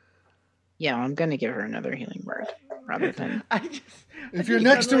 Yeah, I'm gonna give her another healing word rather than If you're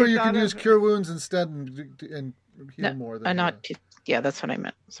next to her, you can use Cure Wounds instead and heal more than not. Yeah, that's what I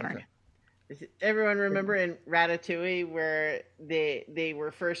meant. Sorry. Okay. Everyone remember in Ratatouille where they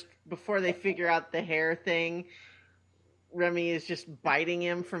were first, before they figure out the hair thing, Remy is just biting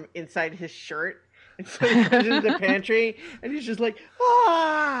him from inside his shirt. And so he goes into the pantry and he's just like,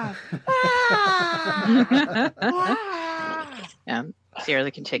 ah, ah, ah. Sierra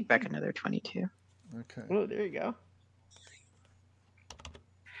can take back another 22. Okay. Oh, there you go.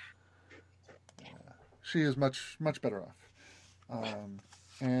 She is much better off.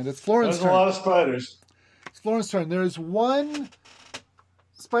 And it's Florin's There's turn. a lot of spiders. It's Florin's turn. There is one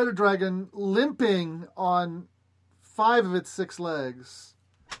spider dragon limping on 5 of its 6 legs,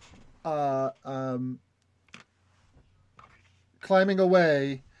 climbing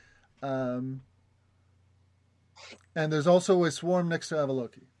away. And there's also a swarm next to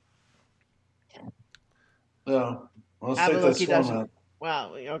Avaloki. No. Let's take that Avaloki swarm doesn't. out.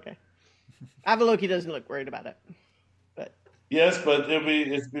 Well, okay. Avaloki doesn't look worried about it, but Yes, but it'd be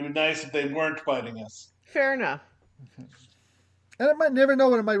nice if they weren't biting us. fair enough. And it might never know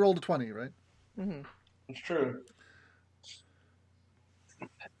when it might roll to 20, right? Mm-hmm. It's true.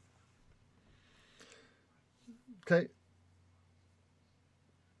 Okay.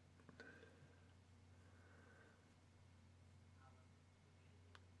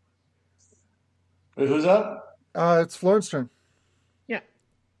 Wait, who's up? It's Florin's turn. Yeah,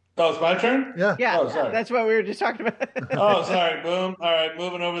 Oh, it's my turn? Yeah. yeah. Oh, sorry. That's what we were just talking about. Oh, sorry. Boom. All right,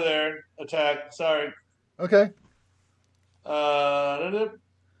 moving over there. Attack. Sorry. Okay. All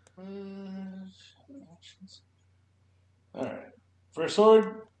right. First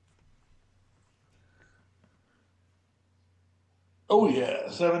sword. Oh yeah,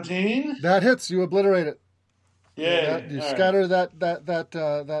 17. That hits. You obliterate it. Yeah. You all right. scatter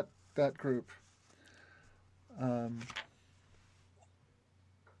that group.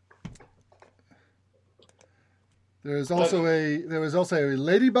 There was also a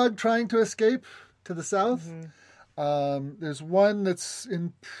ladybug trying to escape to the south. There's one that's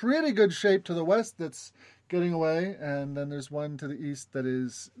in pretty good shape to the west that's getting away, and then there's one to the east that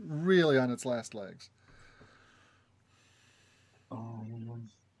is really on its last legs.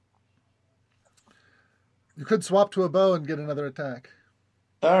 You could swap to a bow and get another attack.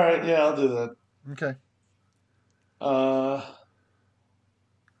 All right. Yeah, I'll do that. Okay.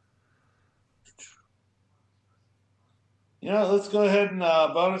 Yeah, let's go ahead and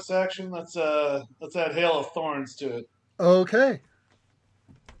bonus action. Let's add Hail of Thorns to it. Okay.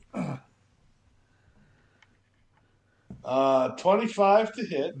 25 to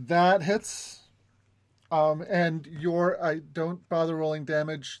hit. That hits. And I don't bother rolling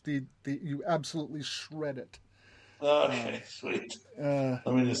damage. You absolutely shred it. Okay, sweet. Let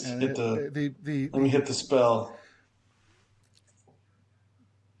me just hit let me hit the spell.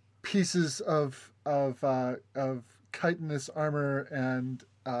 Pieces of chitinous armor and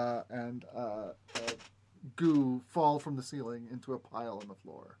goo fall from the ceiling into a pile on the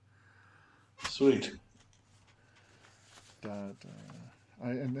floor. Sweet.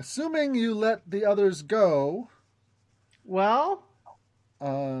 And assuming you let the others go. Well,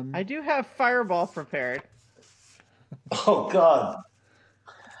 I do have Fireball prepared. Oh, God.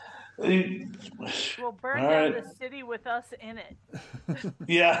 We'll burn All down right. the city with us in it.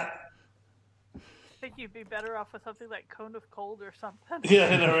 Yeah. I think you'd be better off with something like Cone of Cold or something.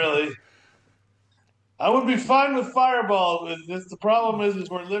 Yeah, no, really. I would be fine with Fireball. The problem is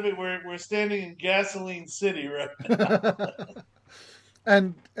we're standing in Gasoline City, right?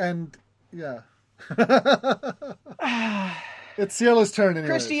 and yeah. It's Ciela's turn anyway.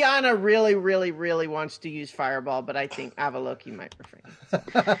 Christiana really, really, really wants to use Fireball, but I think Avaloki might refrain.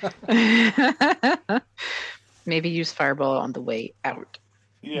 Maybe use Fireball on the way out.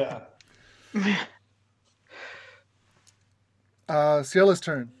 Yeah. Ciela's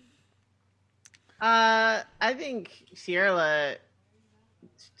turn. I think Sierra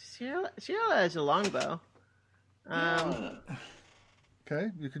has a longbow.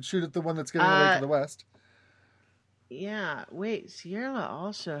 Okay, you can shoot at the one that's getting away to the west. Yeah, wait, Sierra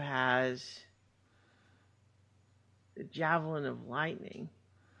also has the Javelin of Lightning.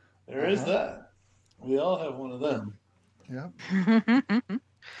 There is that. We all have one of them. Yeah.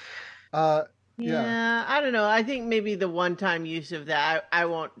 Yeah, I don't know. I think maybe the one-time use of that, I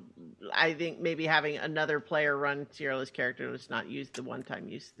won't. I think maybe having another player run Sierra's character, let's not use the one-time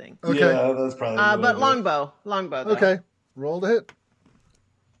use thing. Okay. Yeah, that's probably. But longbow though. Okay, roll to hit.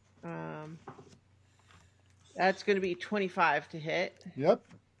 That's going to be 25 to hit. Yep.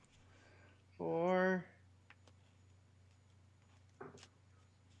 For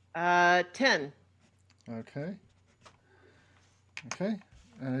 10. Okay.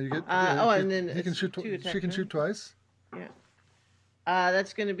 You get. And then he can it's shoot. two attack, She can shoot twice. Yeah.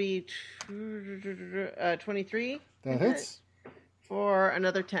 That's going to be 23. That hits. For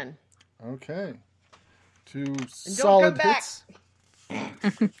another 10. Okay. Two And solid don't come back.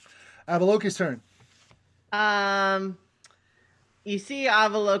 hits. Avaloki's turn. You see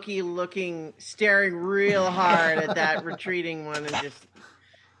Avaloki staring real hard at that retreating one, and just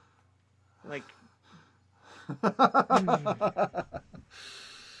like.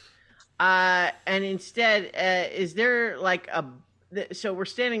 And instead, is there like so we're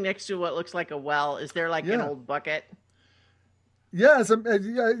standing next to what looks like a well. Is there like an old bucket? Yeah,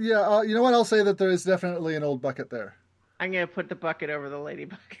 you know what? I'll say that there is definitely an old bucket there. I'm gonna put the bucket over the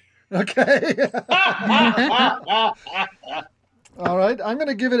ladybug. Okay. All right. I'm going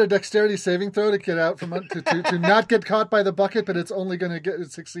to give it a dexterity saving throw to get out from to not get caught by the bucket, but it's only going to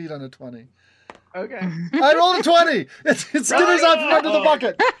succeed on a 20. Okay. I rolled a 20. It skitters out from under the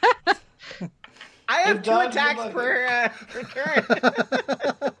bucket. I have 2 attacks per turn.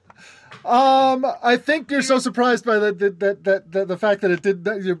 I think you're so surprised by the fact that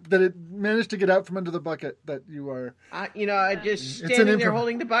it managed to get out from under the bucket that you are. Just standing there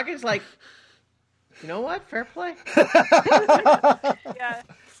holding the bucket is like, you know what? Fair play. Yeah,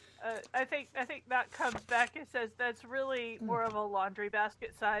 I think that comes back and says that's really more of a laundry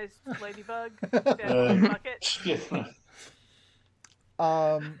basket sized ladybug than a bucket.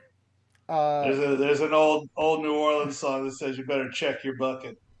 There's an old New Orleans song that says you better check your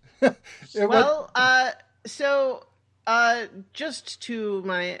bucket. Just to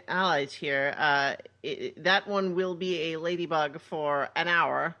my allies here, that one will be a ladybug for an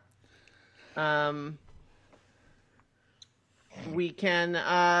hour. We can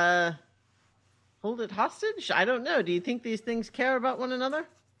hold it hostage? I don't know. Do you think these things care about one another?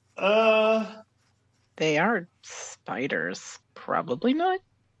 They are spiders. Probably not.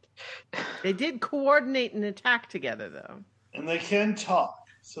 They did coordinate an attack together, though. And they can talk.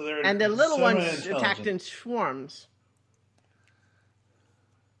 So they're and the little ones attacked in swarms.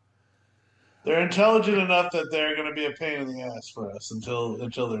 They're intelligent enough that they're going to be a pain in the ass for us until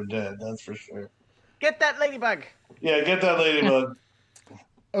they're dead. That's for sure. Get that ladybug. Yeah, get that ladybug.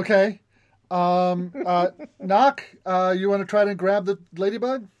 Okay. Knock, you want to try to grab the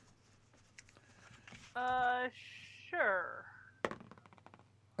ladybug? Sure.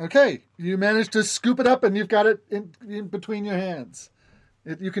 Okay, you managed to scoop it up and you've got it in between your hands.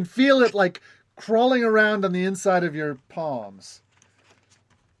 You can feel it like crawling around on the inside of your palms.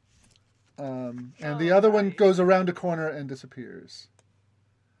 And the other one goes around a corner and disappears.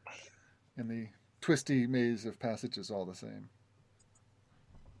 In the twisty maze of passages all the same.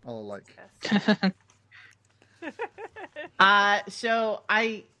 All alike. So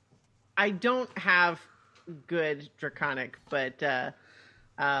I don't have good Draconic, but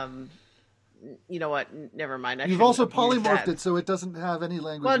you know what? Never mind. You've also polymorphed it so it doesn't have any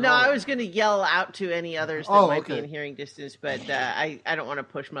language. Well, no, at all. I was going to yell out to any others that might be in hearing distance, but I don't want to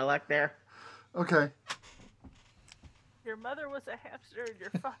push my luck there. Okay. Your mother was a hamster and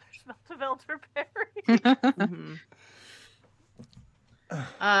your father smelled of elderberry. Mm-hmm.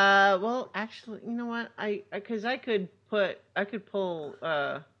 Well, actually, you know what? Because I could pull.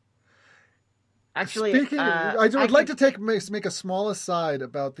 Actually, Speaking, I would like to make a small aside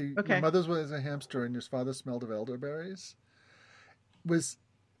about your Okay. mother's was a hamster and your father smelled of elderberries.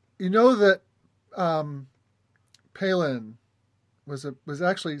 You know that Palin was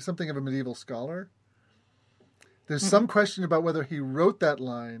actually something of a medieval scholar. There's some question about whether he wrote that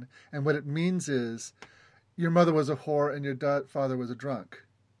line, and what it means is, your mother was a whore and your father was a drunk.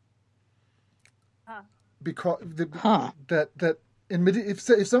 Huh. Because Huh. that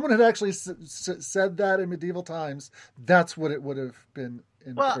if someone had actually said that in medieval times, that's what it would have been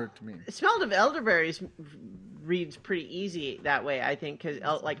inferred to mean. Smelled of elderberries reads pretty easy that way, I think, because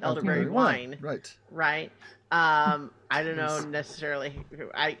like elderberry wine, right? I don't know necessarily.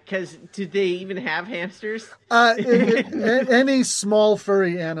 Because did they even have hamsters? Any small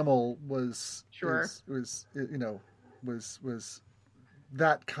furry animal was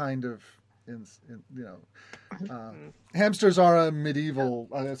that kind of hamsters are a medieval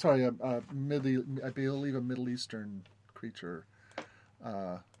I believe a Middle Eastern creature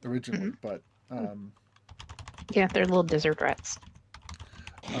originally, but Yeah, they're little desert rats.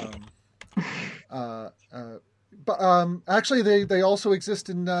 But actually, they also exist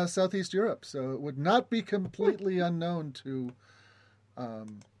in Southeast Europe, so it would not be completely unknown to a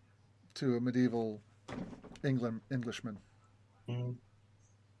medieval Englishman.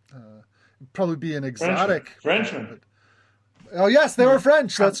 Probably be an exotic Frenchman. Oh yes, they were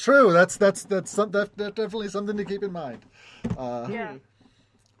French. That's true. That's definitely something to keep in mind. Yeah.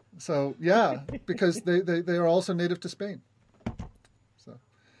 So yeah, because they are also native to Spain. So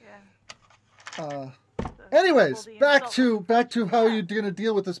Yeah. Anyways, back to how you're going to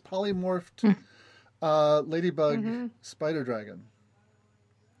deal with this polymorphed ladybug spider dragon.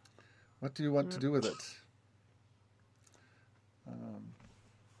 What do you want to do with it?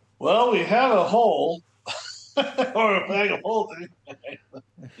 Well, we have a hole or a bag of holding.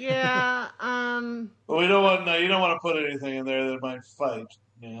 Yeah. But we don't want. No, you don't want to put anything in there that might fight.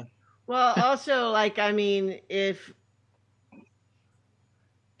 Yeah. Well, also, if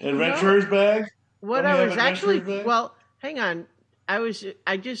adventurer's bag. What I was actually hang on. I was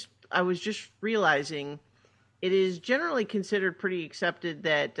just realizing it is generally considered pretty accepted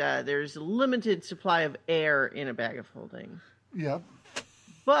that there's a limited supply of air in a bag of holding. Yep.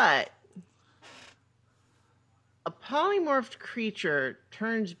 But a polymorphed creature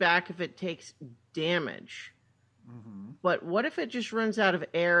turns back if it takes damage. Mm-hmm. But what if it just runs out of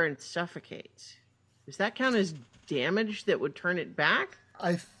air and suffocates? Does that count as damage that would turn it back?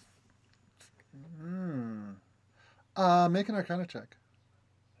 Make an Arcana check.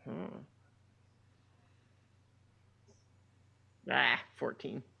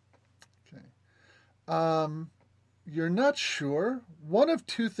 14. Okay. You're not sure. One of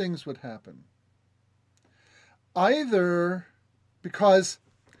two things would happen. Either because,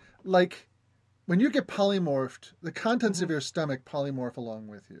 like, when you get polymorphed, the contents of your stomach polymorph along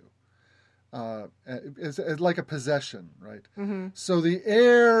with you. It's like a possession, right? Mm-hmm. So the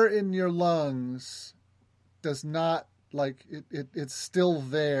air in your lungs does not, it's still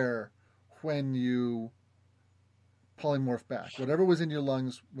there when you polymorph back. Whatever was in your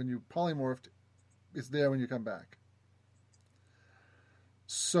lungs when you polymorphed is there when you come back.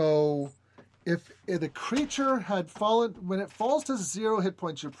 So if the creature had fallen, when it falls to 0 hit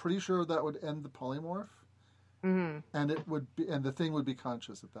points, you're pretty sure that would end the polymorph. Mm-hmm. And the thing would be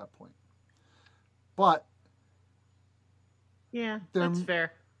conscious at that point. But yeah, that's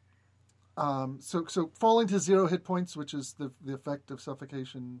fair. So falling to 0 hit points, which is the effect of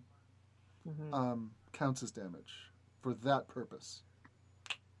suffocation, counts as damage for that purpose.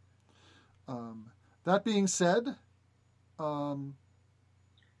 That being said,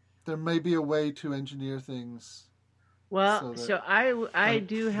 there may be a way to engineer things. Well, so I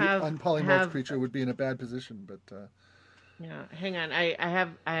do have the unpolymorphed creature would be in a bad position, but yeah. Hang on, I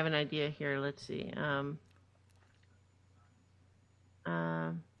have an idea here. Let's see.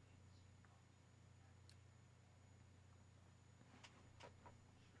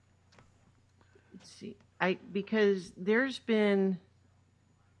 Let's see. Because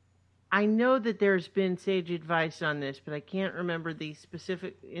I know that there's been sage advice on this, but I can't remember the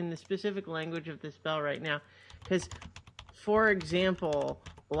specific language of the spell right now. Because, for example,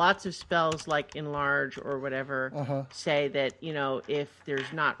 lots of spells like enlarge or whatever say that, if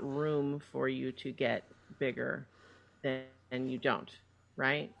there's not room for you to get bigger, then you don't,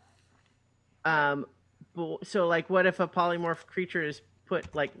 right? So, what if a polymorph creature is put,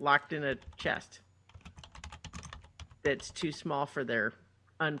 locked in a chest? that's too small for their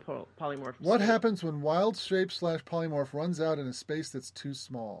unpolymorphed What state. happens when wild shape / polymorph runs out in a space that's too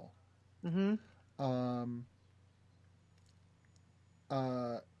small? Mm-hmm. I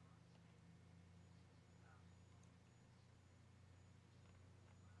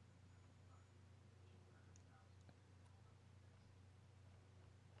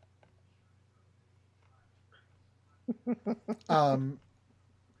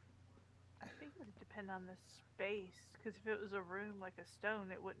think it would depend on the space, because if it was a room like a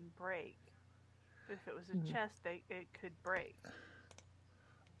stone, it wouldn't break. But if it was a chest, it could break.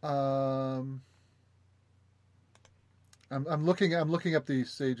 I'm looking up the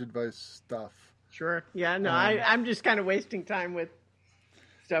sage advice stuff. Sure. Yeah. No, I'm just kind of wasting time with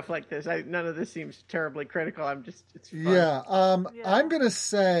stuff like this. None of this seems terribly critical. It's fun. Yeah. Yeah. I'm gonna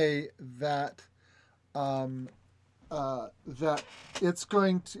say that that it's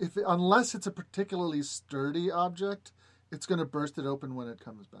going to, unless it's a particularly sturdy object, it's going to burst it open when it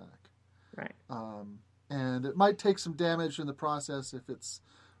comes back. Right. And it might take some damage in the process if it's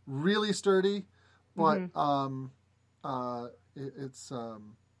really sturdy, but it's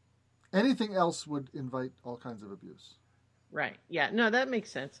anything else would invite all kinds of abuse. Right. Yeah. No, that makes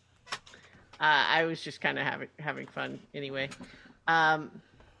sense. I was just kind of having fun anyway.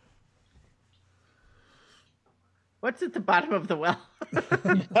 What's at the bottom of the well? No,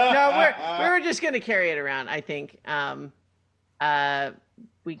 we were just going to carry it around. I think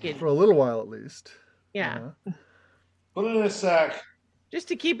we could, for a little while at least. Yeah. Put it in a sack. Just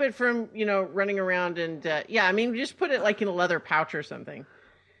to keep it from running around and just put it like in a leather pouch or something.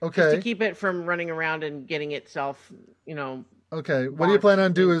 Okay. Just to keep it from running around and getting itself, Okay. What do you plan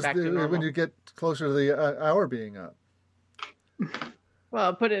on doing when you get closer to the hour being up?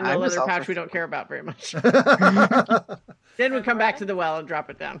 Well, put it in a leather pouch we don't care about very much. Then we come back to the well and drop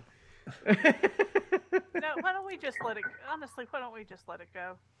it down. No, why don't we just let it? Honestly, why don't we just let it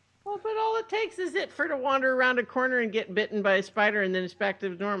go? Well, but all it takes is for to wander around a corner and get bitten by a spider, and then it's back to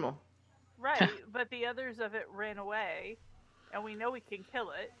normal. Right, but the others of it ran away, and we know we can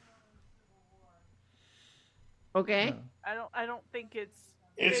kill it. Okay. I don't think it's.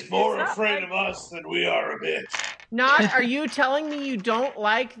 It's more afraid of us than we are of it. Not? Are you telling me you don't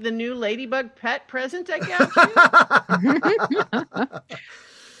like the new ladybug pet present I got you?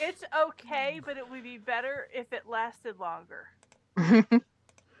 It's okay, but it would be better if it lasted longer.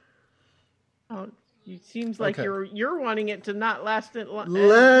 Oh, it seems like you're wanting it to not last even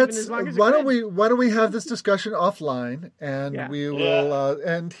Let's. as long as Why don't we have this discussion offline, and we will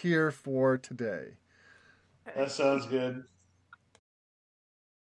end here for today. That sounds good.